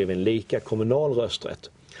rösträtt och det blev en lika kommunal rösträtt.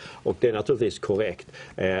 Och det är naturligtvis korrekt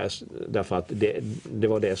därför att det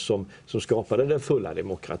var det som skapade den fulla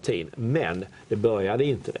demokratin. Men det började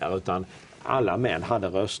inte där, utan alla män hade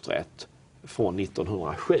rösträtt från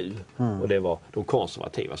 1907 och det var de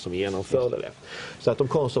konservativa som genomförde det. Så att de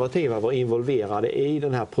konservativa var involverade i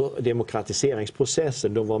den här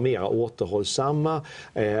demokratiseringsprocessen. De var mer återhållsamma,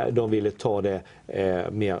 de ville ta det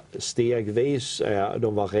mer stegvis,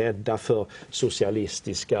 de var rädda för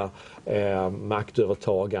socialistiska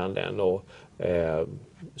maktövertaganden och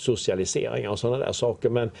socialiseringar och sådana där saker.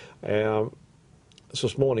 Men så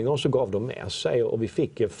småningom så gav de med sig och vi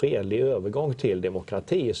fick en fredlig övergång till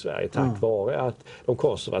demokrati i Sverige tack vare att de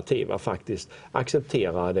konservativa faktiskt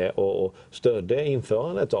accepterade och stödde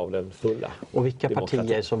införandet av den fulla Och vilka demokratin.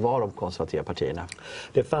 partier som var de konservativa partierna?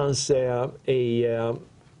 Det fanns i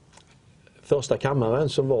första kammaren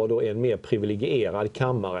som var då en mer privilegierad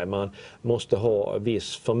kammare. Man måste ha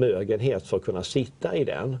viss förmögenhet för att kunna sitta i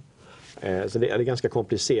den. Så det är ganska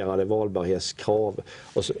komplicerade valbarhetskrav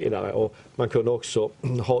och så vidare. Och man kunde också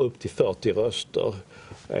ha upp till 40 röster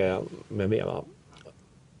med mera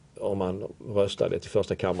om man röstade till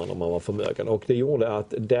första kammaren om man var förmögen. Och det gjorde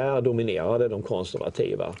att där dominerade de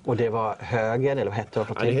konservativa. Och det var höger eller vad hette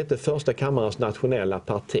det? Det hette första kammarens nationella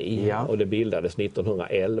parti och det bildades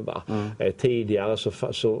 1911. Tidigare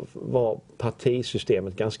så var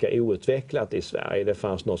partisystemet ganska outvecklat i Sverige. Det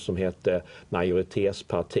fanns något som hette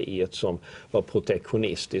majoritetspartiet som var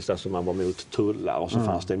protektionistiskt, alltså man var mot tullar, och så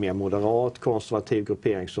fanns det en mer moderat konservativ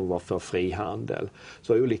gruppering som var för frihandel.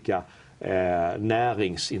 Så olika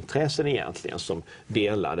näringsintressen egentligen som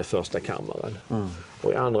delade första kammaren.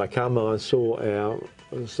 Och i andra kammaren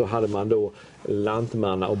så hade man då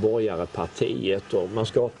lantmanna- och borgarepartiet och man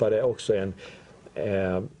skapade också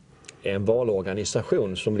en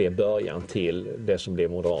valorganisation som blev början till det som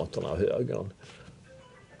blev Moderaterna och högern.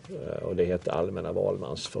 och det hette Allmänna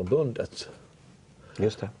valmansförbundet.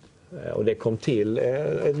 Just det. Och det kom till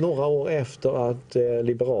några år efter att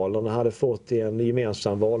Liberalerna hade fått en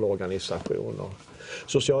gemensam valorganisation. Och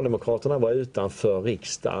Socialdemokraterna var utanför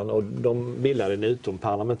riksdagen och de bildade en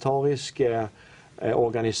utomparlamentarisk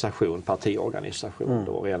organisation, partiorganisation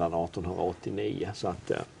då, redan 1889.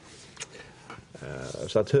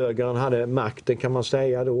 Så att högern hade makten, kan man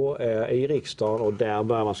säga då, i riksdagen, och där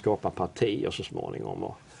började man skapa partier så småningom.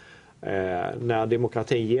 Och, när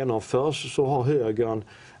demokratin genomförs så har högern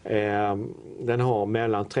den har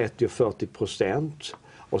mellan 30 och 40%,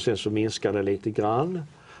 och sen så minskar det lite grann.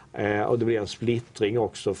 Och det blir en splittring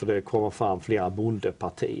också, för det kommer fram flera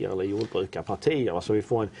bondepartier eller jordbrukarpartier. Alltså vi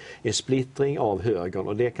får en splittring av högern,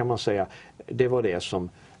 och det kan man säga, det var det som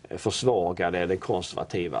försvagade den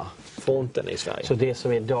konservativa fronten i Sverige. Så det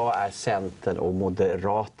som idag är Centern och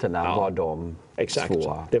Moderaterna var de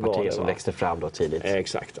två partier som växte fram då tidigt?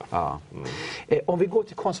 Exakt. Ja. Om vi går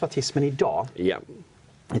till konservatismen idag,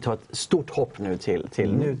 vi tar ett stort hopp nu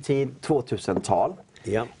till nutid, 2000-tal.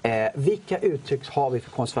 Ja. Vilka uttryck har vi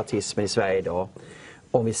för konservatismen i Sverige idag?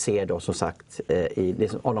 Om vi ser då som sagt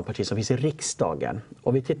av de partier som finns i riksdagen.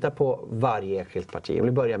 Om vi tittar på varje enskilt parti. Om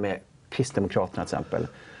vi börjar med Kristdemokraterna till exempel.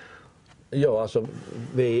 Ja, alltså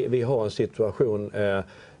vi har en situation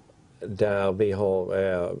där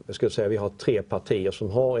vi har tre partier som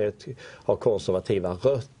har konservativa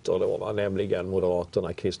rötter då, nämligen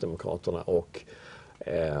Moderaterna, Kristdemokraterna och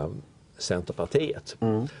Centerpartiet.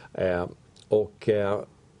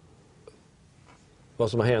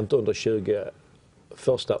 Vad som har hänt under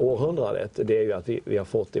 21:a århundradet, det är ju att vi har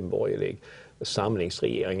fått en borgerlig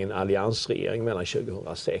samlingsregering, en alliansregering mellan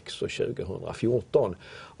 2006 och 2014.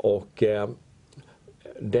 Och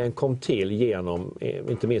den kom till genom,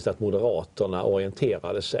 inte minst att Moderaterna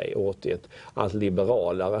orienterade sig åt ett allt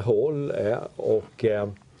liberalare håll, och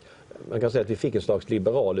man kan säga att vi fick en slags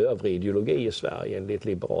liberal övrig ideologi i Sverige, ett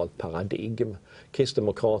liberalt paradigm.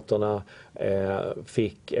 Kristdemokraterna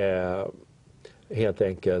fick helt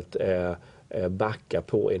enkelt backa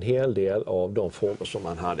på en hel del av de frågor som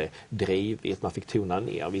man hade drivit. Man fick tona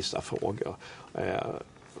ner vissa frågor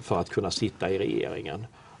för att kunna sitta i regeringen.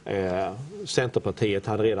 Centerpartiet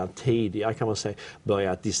hade redan tidigare, kan man säga,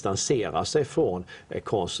 börjat distansera sig från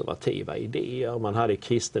konservativa idéer. Man hade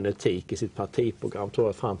kristen etik i sitt partiprogram, tror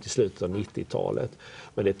jag, fram till slutet av 90-talet.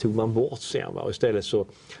 Men det tog man bort sen. Och istället så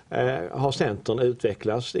har Centern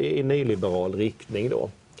utvecklats i nyliberal riktning då.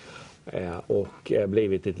 Och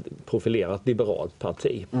blivit ett profilerat liberalt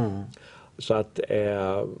parti. Så att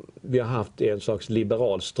vi har haft en slags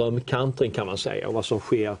liberal strömkantring, kan man säga. Och vad som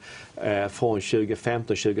sker från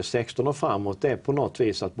 2015-2016 och framåt, det är på något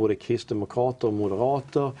vis att både kristdemokrater och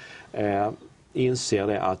moderater inser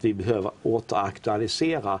det att vi behöver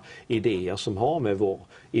återaktualisera idéer som har med vår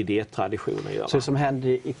idétradition att göra. Så det som händer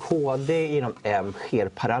i KD inom M sker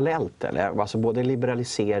parallellt, eller? Alltså både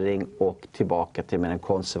liberalisering och tillbaka till med den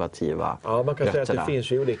konservativa Ja, man kan rötterna. säga att det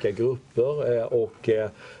finns ju olika grupper och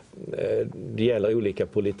det gäller olika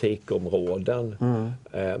politikområden.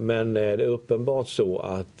 Men det är uppenbart så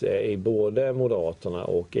att i både Moderaterna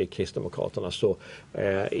och i Kristdemokraterna så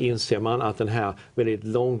inser man att den här väldigt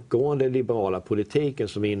långtgående liberala politiken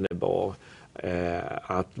som innebar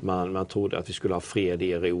att man trodde att vi skulle ha fred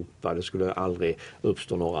i Europa, det skulle aldrig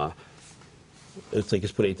uppstå några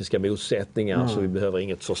utrikespolitiska motsättningar, så vi behöver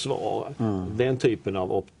inget försvar. Den typen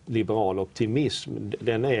av liberal optimism,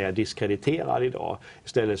 den är diskrediterad idag.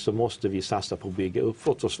 Istället så måste vi satsa på att bygga upp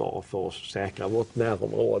vårt försvar för att säkra vårt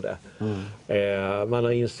närområde. Man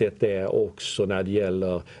har insett det också när det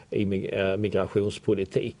gäller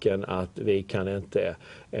migrationspolitiken, att vi kan inte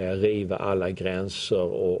riva alla gränser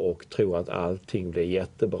och tro att allting blir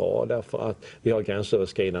jättebra, därför att vi har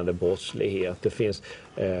gränsöverskridande brottslighet. Det finns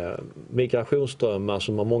migrationsströmmar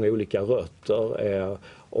som har många olika rötter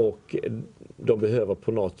och de behöver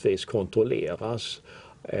på något vis kontrolleras.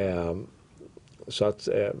 Så att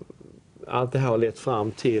allt det här har lett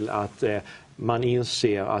fram till att man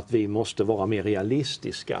inser att vi måste vara mer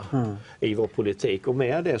realistiska i vår politik. Och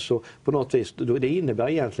med det så på något vis, det innebär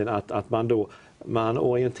egentligen att man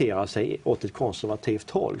orienterar sig åt ett konservativt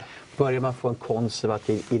håll. Börjar man få en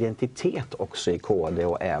konservativ identitet också i KD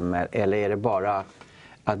och M, eller är det bara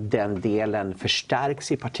att den delen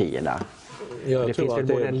förstärks i partierna? Det finns väl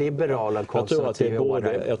både en liberal och konservativ.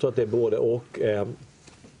 Jag tror att det är både och.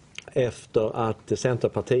 Efter att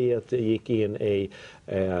Centerpartiet gick in i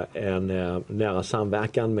en nära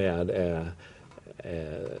samverkan med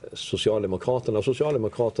Socialdemokraterna. Och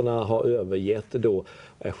Socialdemokraterna har övergett då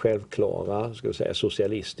självklara, ska vi säga,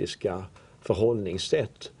 socialistiska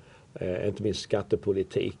förhållningssätt. Inte minst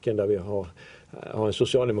skattepolitiken, där vi har har en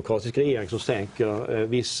socialdemokratisk regering som sänker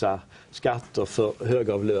vissa skatter för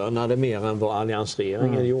högavlönade mer än vad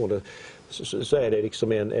alliansregeringen gjorde, så är det liksom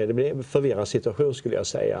det blir en förvirrad situation skulle jag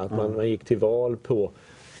säga. Att man gick till val på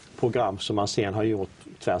program som man sen har gjort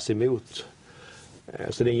tvärs emot.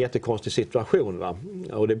 Så det är en jättekonstig situation, va?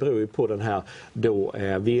 Och det beror ju på den här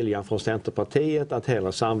viljan från Centerpartiet att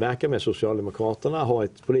hellre samverka med Socialdemokraterna, ha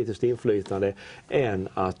ett politiskt inflytande än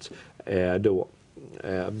att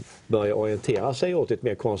börja orientera sig åt ett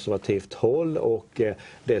mer konservativt håll och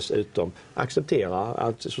dessutom acceptera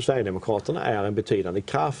att Sverigedemokraterna är en betydande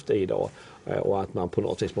kraft idag och att man på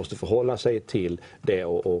något vis måste förhålla sig till det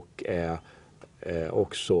och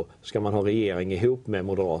också ska man ha regering ihop med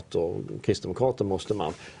moderater och kristdemokrater måste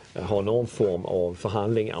man ha någon form av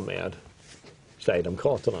förhandlingar med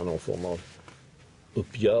Sverigedemokraterna, någon form av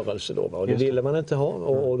uppgörelse då. Och det ville man inte ha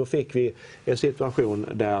och då fick vi en situation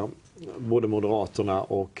där både Moderaterna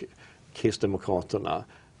och Kristdemokraterna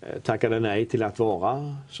tackade nej till att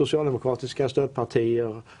vara socialdemokratiska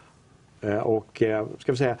stödpartier och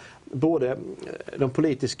ska vi säga både de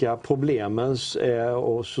politiska problemens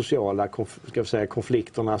och sociala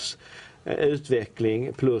konflikternas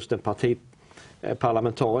utveckling plus den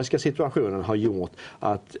parlamentariska situationen har gjort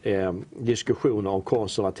att diskussioner om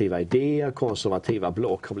konservativa idéer, konservativa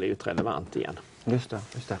block har blivit relevant igen. Just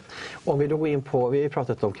det. Om vi då går in på, vi har ju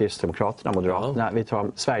pratat om Kristdemokraterna, Moderaterna, vi tar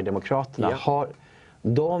om Sverigedemokraterna. Ja. Har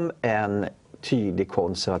de en tydlig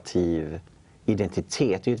konservativ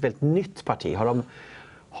identitet? Det är ju ett väldigt nytt parti.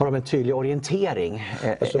 Har de en tydlig orientering?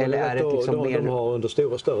 Eller är det liksom de har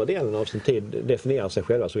under större delen av sin tid definierat sig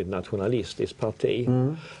själva som ett nationalistiskt parti.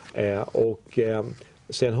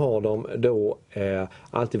 Sen har de då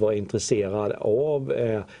alltid varit intresserade av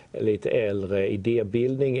lite äldre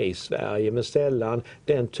idébildning i Sverige, men sällan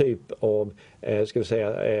den typ av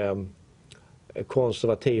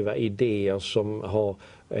konservativa idéer som har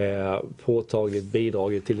påtagligt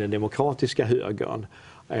bidragit till den demokratiska högern.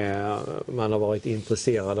 Man har varit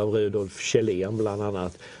intresserad av Rudolf Kjellén bland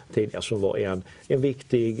annat tidigare som var en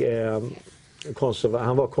viktig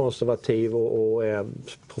han var konservativ och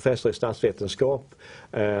professor i statsvetenskap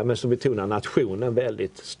men som betonar nationen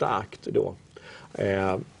väldigt starkt då.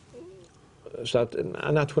 Så att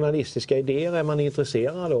nationalistiska idéer är man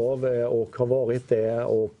intresserad av och har varit det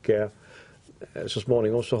och så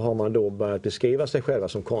småningom så har man då börjat beskriva sig själva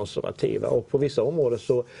som konservativa och på vissa områden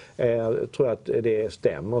så tror jag att det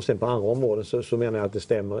stämmer och sen på andra områden så menar jag att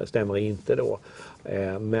det stämmer inte då.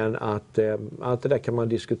 Men att det där kan man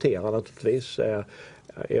diskutera naturligtvis.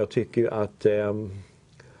 Jag tycker att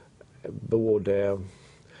både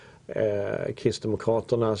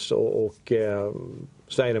Kristdemokraternas och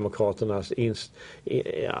Sverigedemokraternas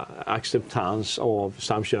acceptans av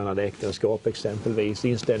samkönade äktenskap exempelvis,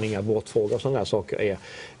 inställningar, abortfrågor och sådana här saker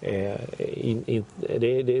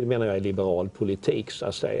det menar jag är liberal politik så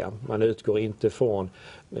att säga. Man utgår inte från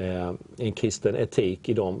en kristen etik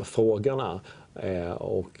i de frågorna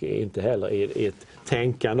och inte heller i ett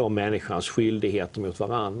tänkande om människans skyldigheter mot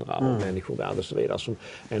varandra och människovärde och så vidare som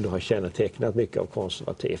ändå har kännetecknat mycket av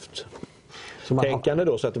konservativt tänkande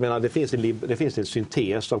då, så att jag menar, det finns en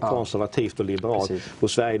syntes av konservativt och liberalt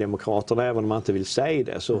hos Sverigedemokraterna, även om man inte vill säga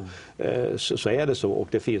det så är det så, och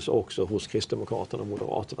det finns också hos Kristdemokraterna och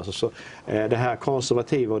Moderaterna. Så det här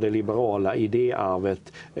konservativa och det liberala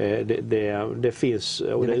idéarvet det finns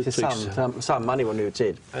och det uttrycks samman i vår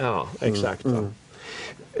nutid. Ja, exakt.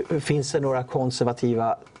 Finns det några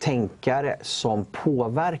konservativa tänkare som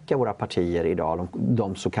påverkar våra partier idag,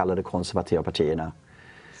 de så kallade konservativa partierna?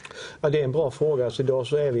 Ja, det är en bra fråga. Så idag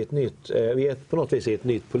så är vi på något vis i ett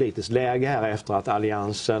nytt politiskt läge här efter att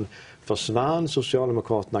alliansen försvann.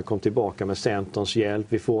 Socialdemokraterna kom tillbaka med Centerns hjälp.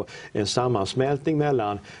 Vi får en sammansmältning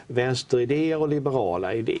mellan vänsteridéer och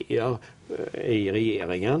liberala idéer i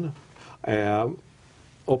regeringen.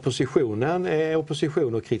 Oppositionen är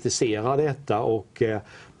opposition och kritiserar detta och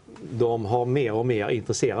de har mer och mer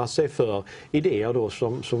intresserat sig för idéer då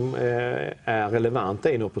som är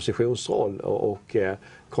relevanta i en oppositionsroll och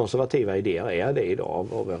konservativa idéer är det idag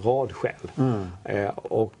av en rad skäl.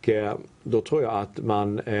 Och då tror jag att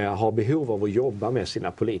man har behov av att jobba med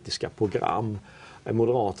sina politiska program.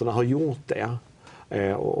 Moderaterna har gjort det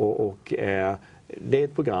och det är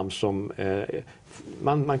ett program som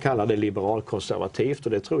man kallar det liberalkonservativt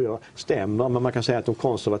och det tror jag stämmer, men man kan säga att de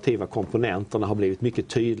konservativa komponenterna har blivit mycket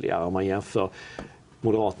tydligare om man jämför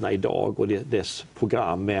Moderaterna idag och dess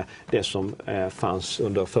program med det som fanns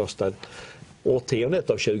under första årtiondet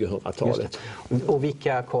av 2000-talet. Och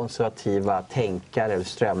vilka konservativa tänkare eller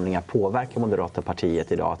strömningar påverkar Moderata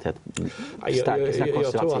partiet idag till att stärka sina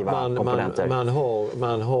konservativa komponenter?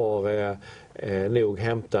 Man har nog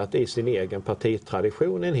hämtat i sin egen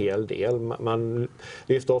partitradition en hel del. Man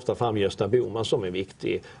lyfter ofta fram Gösta Bohman som en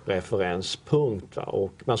viktig referenspunkt, va?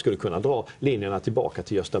 Och man skulle kunna dra linjerna tillbaka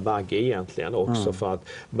till Gösta Bagge egentligen också, för att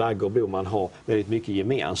Bagge och Bohman har väldigt mycket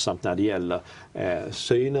gemensamt när det gäller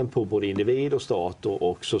synen på både individ och stat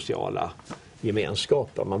och sociala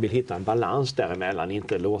gemenskaper. Man vill hitta en balans däremellan,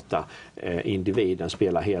 inte låta individen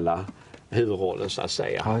spela hela huvudrollen så att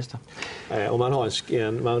säga. Ja, just det. Och man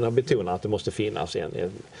har betonat att det måste finnas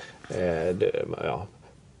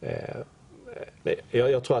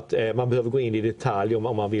jag tror att man behöver gå in i detalj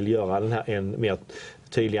om man vill göra en mer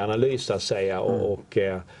tydlig analys så att säga.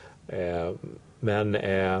 Men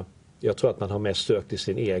jag tror att man har mest sökt i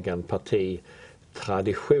sin egen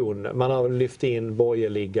partitradition. Man har lyft in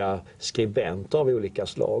borgerliga skribenter av olika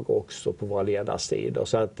slag också på våra ledarsidor.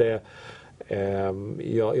 Så att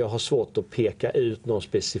jag har svårt att peka ut någon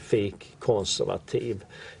specifik konservativ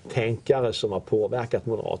tänkare som har påverkat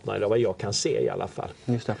Moderaterna idag, vad jag kan se i alla fall.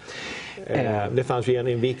 Just det. Det fanns ju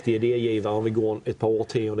en viktig idégivare om vi går ett par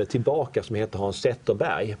årtionden tillbaka som heter Hans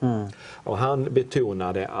Zetterberg. Och han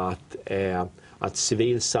betonade att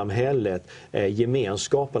civilsamhället,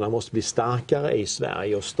 gemenskaperna måste bli starkare i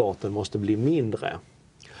Sverige och staten måste bli mindre.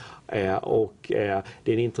 Det är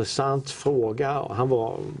en intressant fråga. Han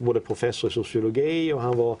var både professor i sociologi och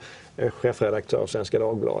han var chefredaktör av Svenska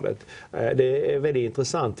Dagbladet. Det är väldigt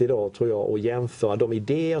intressant idag tror jag att jämföra de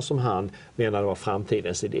idéer som han menade var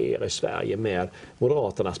framtidens idéer i Sverige med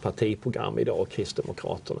Moderaternas partiprogram idag och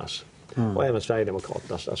Kristdemokraternas. Och även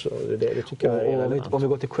Sverigedemokraternas. Alltså det tycker jag är relevant. Om vi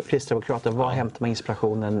går till Kristdemokraterna, var hämtar man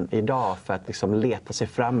inspirationen idag för att liksom leta sig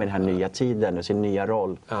fram i den här nya tiden och sin nya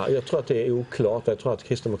roll? Ja, jag tror att det är oklart. Jag tror att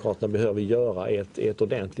Kristdemokraterna behöver göra ett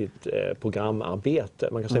ordentligt programarbete.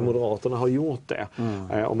 Man kan säga att Moderaterna har gjort det.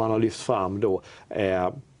 Och man har lyft fram då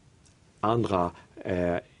andra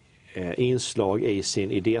inslag i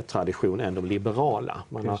sin idétradition än de liberala.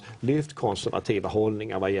 Man har lyft konservativa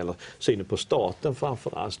hållningar vad gäller synen på staten,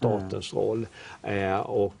 framförallt statens roll.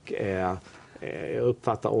 Jag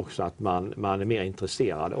uppfattar också att man är mer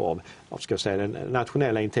intresserad av den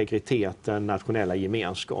nationella integriteten, nationella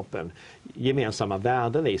gemenskapen, gemensamma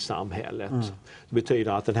värden i samhället. Det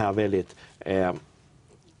betyder att den här väldigt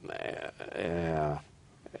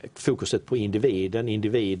fokuset på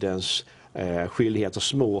individens skyldigheter,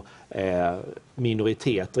 små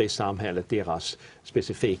minoriteter i samhället, deras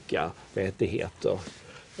specifika rättigheter.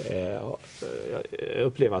 Jag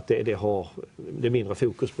upplever att det är mindre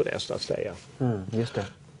fokus på det så att säga. Just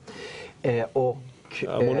det.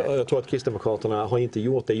 Jag tror att Kristdemokraterna har inte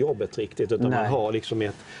gjort det jobbet riktigt utan man har liksom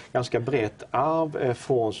ett ganska brett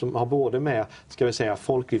arv som har både med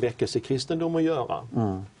folklig väckelsekristendom att göra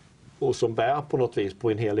och som bär på något vis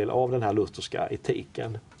på en hel del av den här lutherska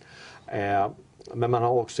etiken. Men man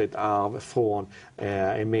har också ett arv från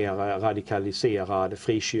en mer radikaliserad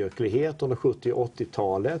frikyrklighet under 70- och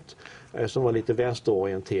 80-talet som var lite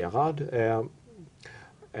vänsterorienterad.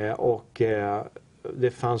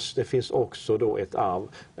 Det finns också då ett arv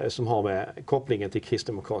som har med kopplingen till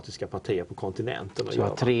kristdemokratiska partier på kontinenten att göra.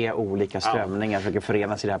 Så 3 olika strömningar försöker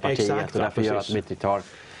förenas i det här partiet. Exakt, och därför gör att de inte tar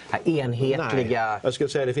enhetliga... Nej, jag skulle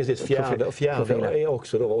säga att det finns ett fjärde är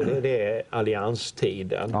också då, och det är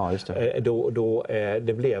allianstiden. Ja, just det. Då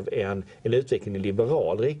det blev en utveckling i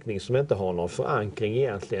liberal riktning som inte har någon förankring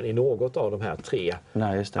egentligen i något av de här 3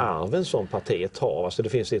 arven som partiet har. Alltså det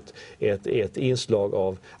finns ett inslag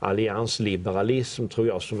av alliansliberalism tror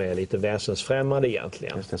jag som är lite väsensfrämmande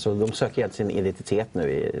egentligen. Just det, så de söker sin identitet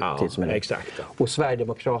nu i tid som är nu. Exakt. Och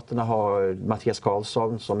Sverigedemokraterna har Mattias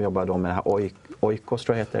Karlsson som jobbar då med det här Oikos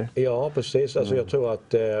tror jag heter. Ja, precis. Alltså jag tror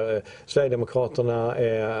att Sverigedemokraterna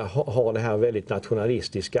har det här väldigt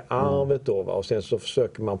nationalistiska arvet då, va? Och sen så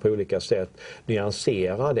försöker man på olika sätt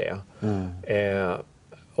nyansera det.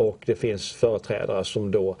 Och det finns företrädare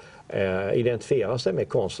som då identifierar sig med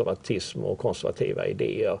konservatism och konservativa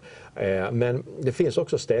idéer. Men det finns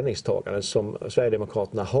också ställningstaganden som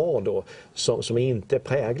Sverigedemokraterna har då som inte är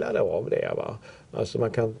präglade av det. Va? Alltså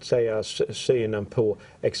man kan säga synen på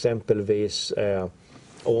exempelvis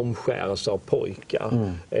omskärelse av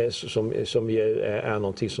pojkar som ju är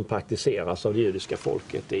någonting som praktiseras av det judiska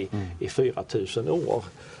folket i 4000 år.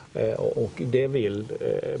 Och det vill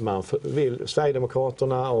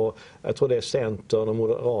Sverigedemokraterna och jag tror det är Centern och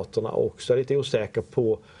Moderaterna också. Jag är lite osäker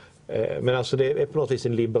på. Men alltså det är på något vis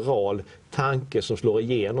en liberal tanke som slår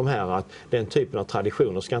igenom här att den typen av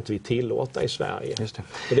traditioner ska inte vi tillåta i Sverige. Just det.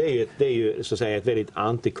 Och det är ju så att säga ett väldigt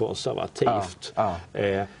antikonservativt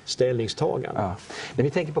ställningstagande. Ja. När vi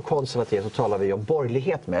tänker på konservativ så talar vi om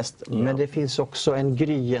borgerlighet mest. Men det finns också en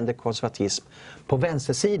gryende konservatism på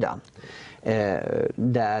vänstersidan.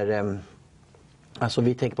 Där Alltså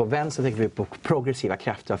vi tänker på vänster, tänker vi på progressiva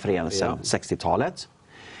krafter av föreningen 60-talet.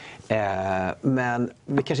 Men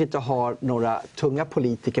vi kanske inte har några tunga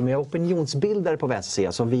politiker, men vi har opinionsbildare på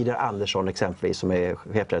vänstersidan som Vidar Andersson exempelvis, som är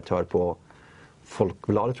chefredaktör på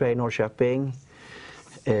Folkbladet tror jag, i Norrköping.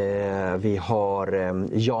 Vi har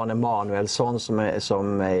Jan Emanuelsson som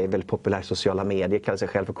är väldigt populär i sociala medier, kallar sig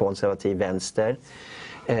själv för konservativ vänster.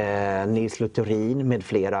 Nils Lutherin med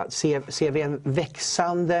flera. Ser vi en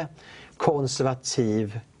växande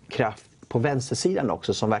konservativ kraft på vänstersidan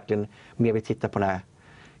också, som verkligen mer vill titta på de här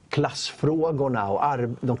klassfrågorna och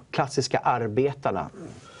de klassiska arbetarna?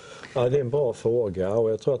 Ja, det är en bra fråga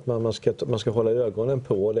och jag tror att man ska hålla ögonen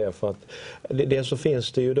på det, för att det så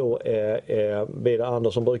finns det ju då Vidar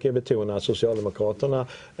Andersson brukar betona att Socialdemokraterna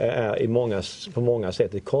är på många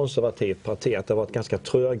sätt ett konservativt parti, att det har varit ganska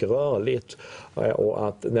trögrörligt och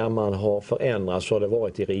att när man har förändrats så har det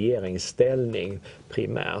varit i regeringsställning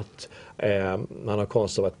primärt. Man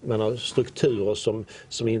har strukturer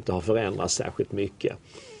som inte har förändrats särskilt mycket.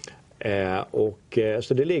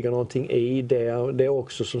 Så det ligger någonting i det. Det är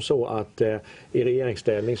också som så att i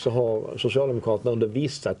regeringsställning så har Socialdemokraterna under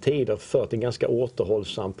vissa tider fört en ganska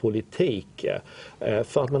återhållsam politik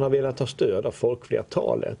för att man har velat ta stöd av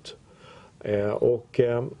folkflertalet.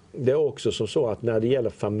 Det är också som så att när det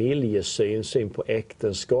gäller syn på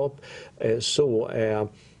äktenskap, så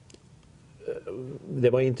det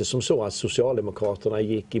var inte som så att Socialdemokraterna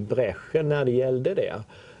gick i bräschen när det gällde det.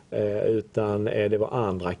 Utan det var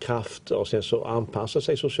andra krafter, och sen så anpassar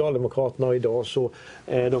sig Socialdemokraterna, och idag så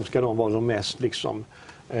ska de vara de mest liksom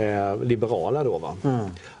liberala då, va.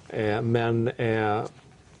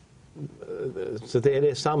 Så det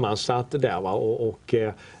är sammansatt där, va, och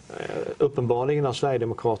uppenbarligen har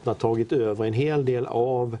Sverigedemokraterna tagit över en hel del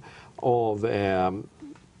av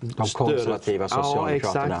de konservativa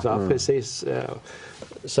Socialdemokraterna. Ja, exakt, va? Precis.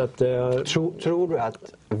 Så att, tror du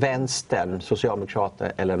att vänstern,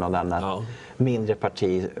 Socialdemokrater eller någon annan mindre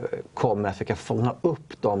parti kommer att försöka fånga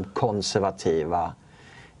upp de konservativa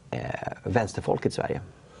vänsterfolket i Sverige?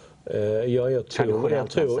 Jag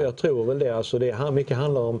tror väl det. Alltså det mycket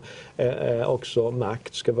handlar om också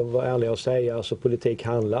makt, ska vi vara ärliga och säga. Alltså politik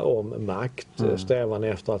handlar om makt, strävan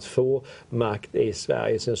efter att få makt i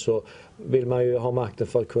Sverige. Sen så vill man ju ha makten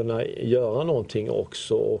för att kunna göra någonting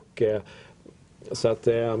också, och så att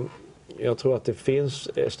jag tror att det finns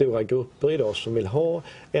stora grupper idag som vill ha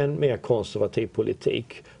en mer konservativ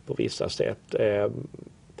politik på vissa sätt.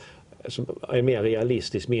 Som är mer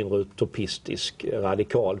realistisk, mindre utopistisk,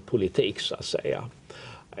 radikal politik så att säga.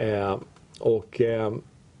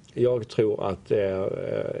 Jag tror att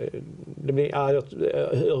det blir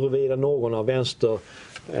huruvida någon av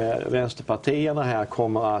vänsterpartierna här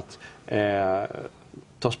kommer att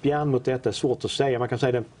ta spjärn mot detta är svårt att säga. Man kan säga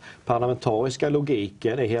att den parlamentariska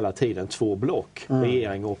logiken är hela tiden två block,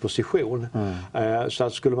 regering och opposition. Så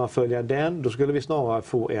att skulle man följa den, då skulle vi snarare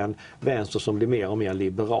få en vänster som blir mer och mer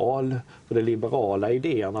liberal. För de liberala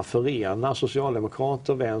idéerna förenar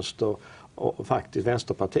Socialdemokrater, vänster och faktiskt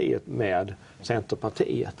Vänsterpartiet med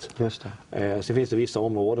Centerpartiet. Just det. Sen finns det vissa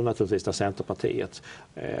områden naturligtvis där Centerpartiet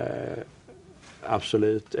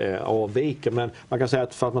absolut avviker, men man kan säga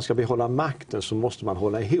att för att man ska behålla makten så måste man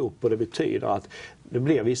hålla ihop, och det betyder att det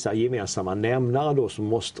blir vissa gemensamma nämnare då som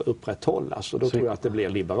måste upprätthållas, och då tror jag att det blir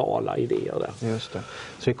liberala idéer där. Just det.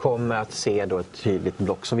 Så vi kommer att se då ett tydligt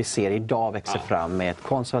block som vi ser idag växa fram med ett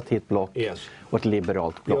konservativt block och ett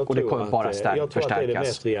liberalt block, och det kommer bara förstärkas. Jag tror att det är det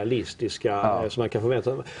mest realistiska som man kan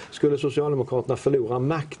förvänta sig. Skulle Socialdemokraterna förlora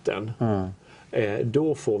makten,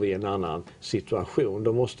 då får vi en annan situation.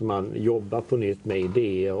 Då måste man jobba på nytt med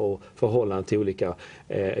idéer och förhållande till olika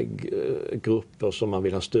grupper som man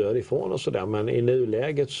vill ha stöd ifrån och sådär. Men i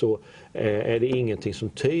nuläget så är det ingenting som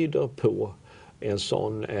tyder på en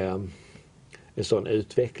sån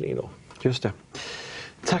utveckling då. Just det.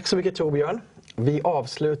 Tack så mycket Torbjörn. Vi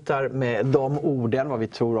avslutar med de orden, vad vi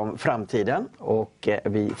tror om framtiden, och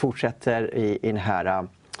vi fortsätter i den här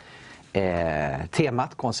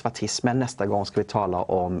temat konservatismen. Nästa gång ska vi tala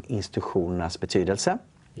om institutionernas betydelse.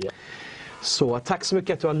 Yeah. Så tack så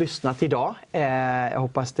mycket att du har lyssnat idag. Jag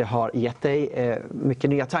hoppas det har gett dig mycket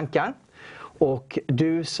nya tankar. Och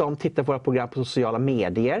du som tittar på våra program på sociala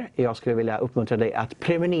medier, jag skulle vilja uppmuntra dig att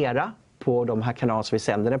prenumerera på de här kanalerna som vi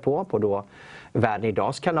sänder det på då Världen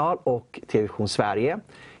Idags kanal och Television Sverige.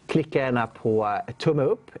 Klicka gärna på tumme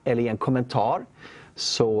upp eller ge en kommentar,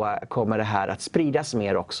 så kommer det här att spridas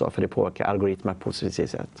mer också, för det påverkar algoritmerna på ett positivt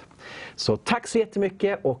sätt. Så tack så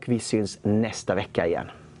jättemycket, och vi syns nästa vecka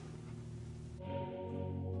igen.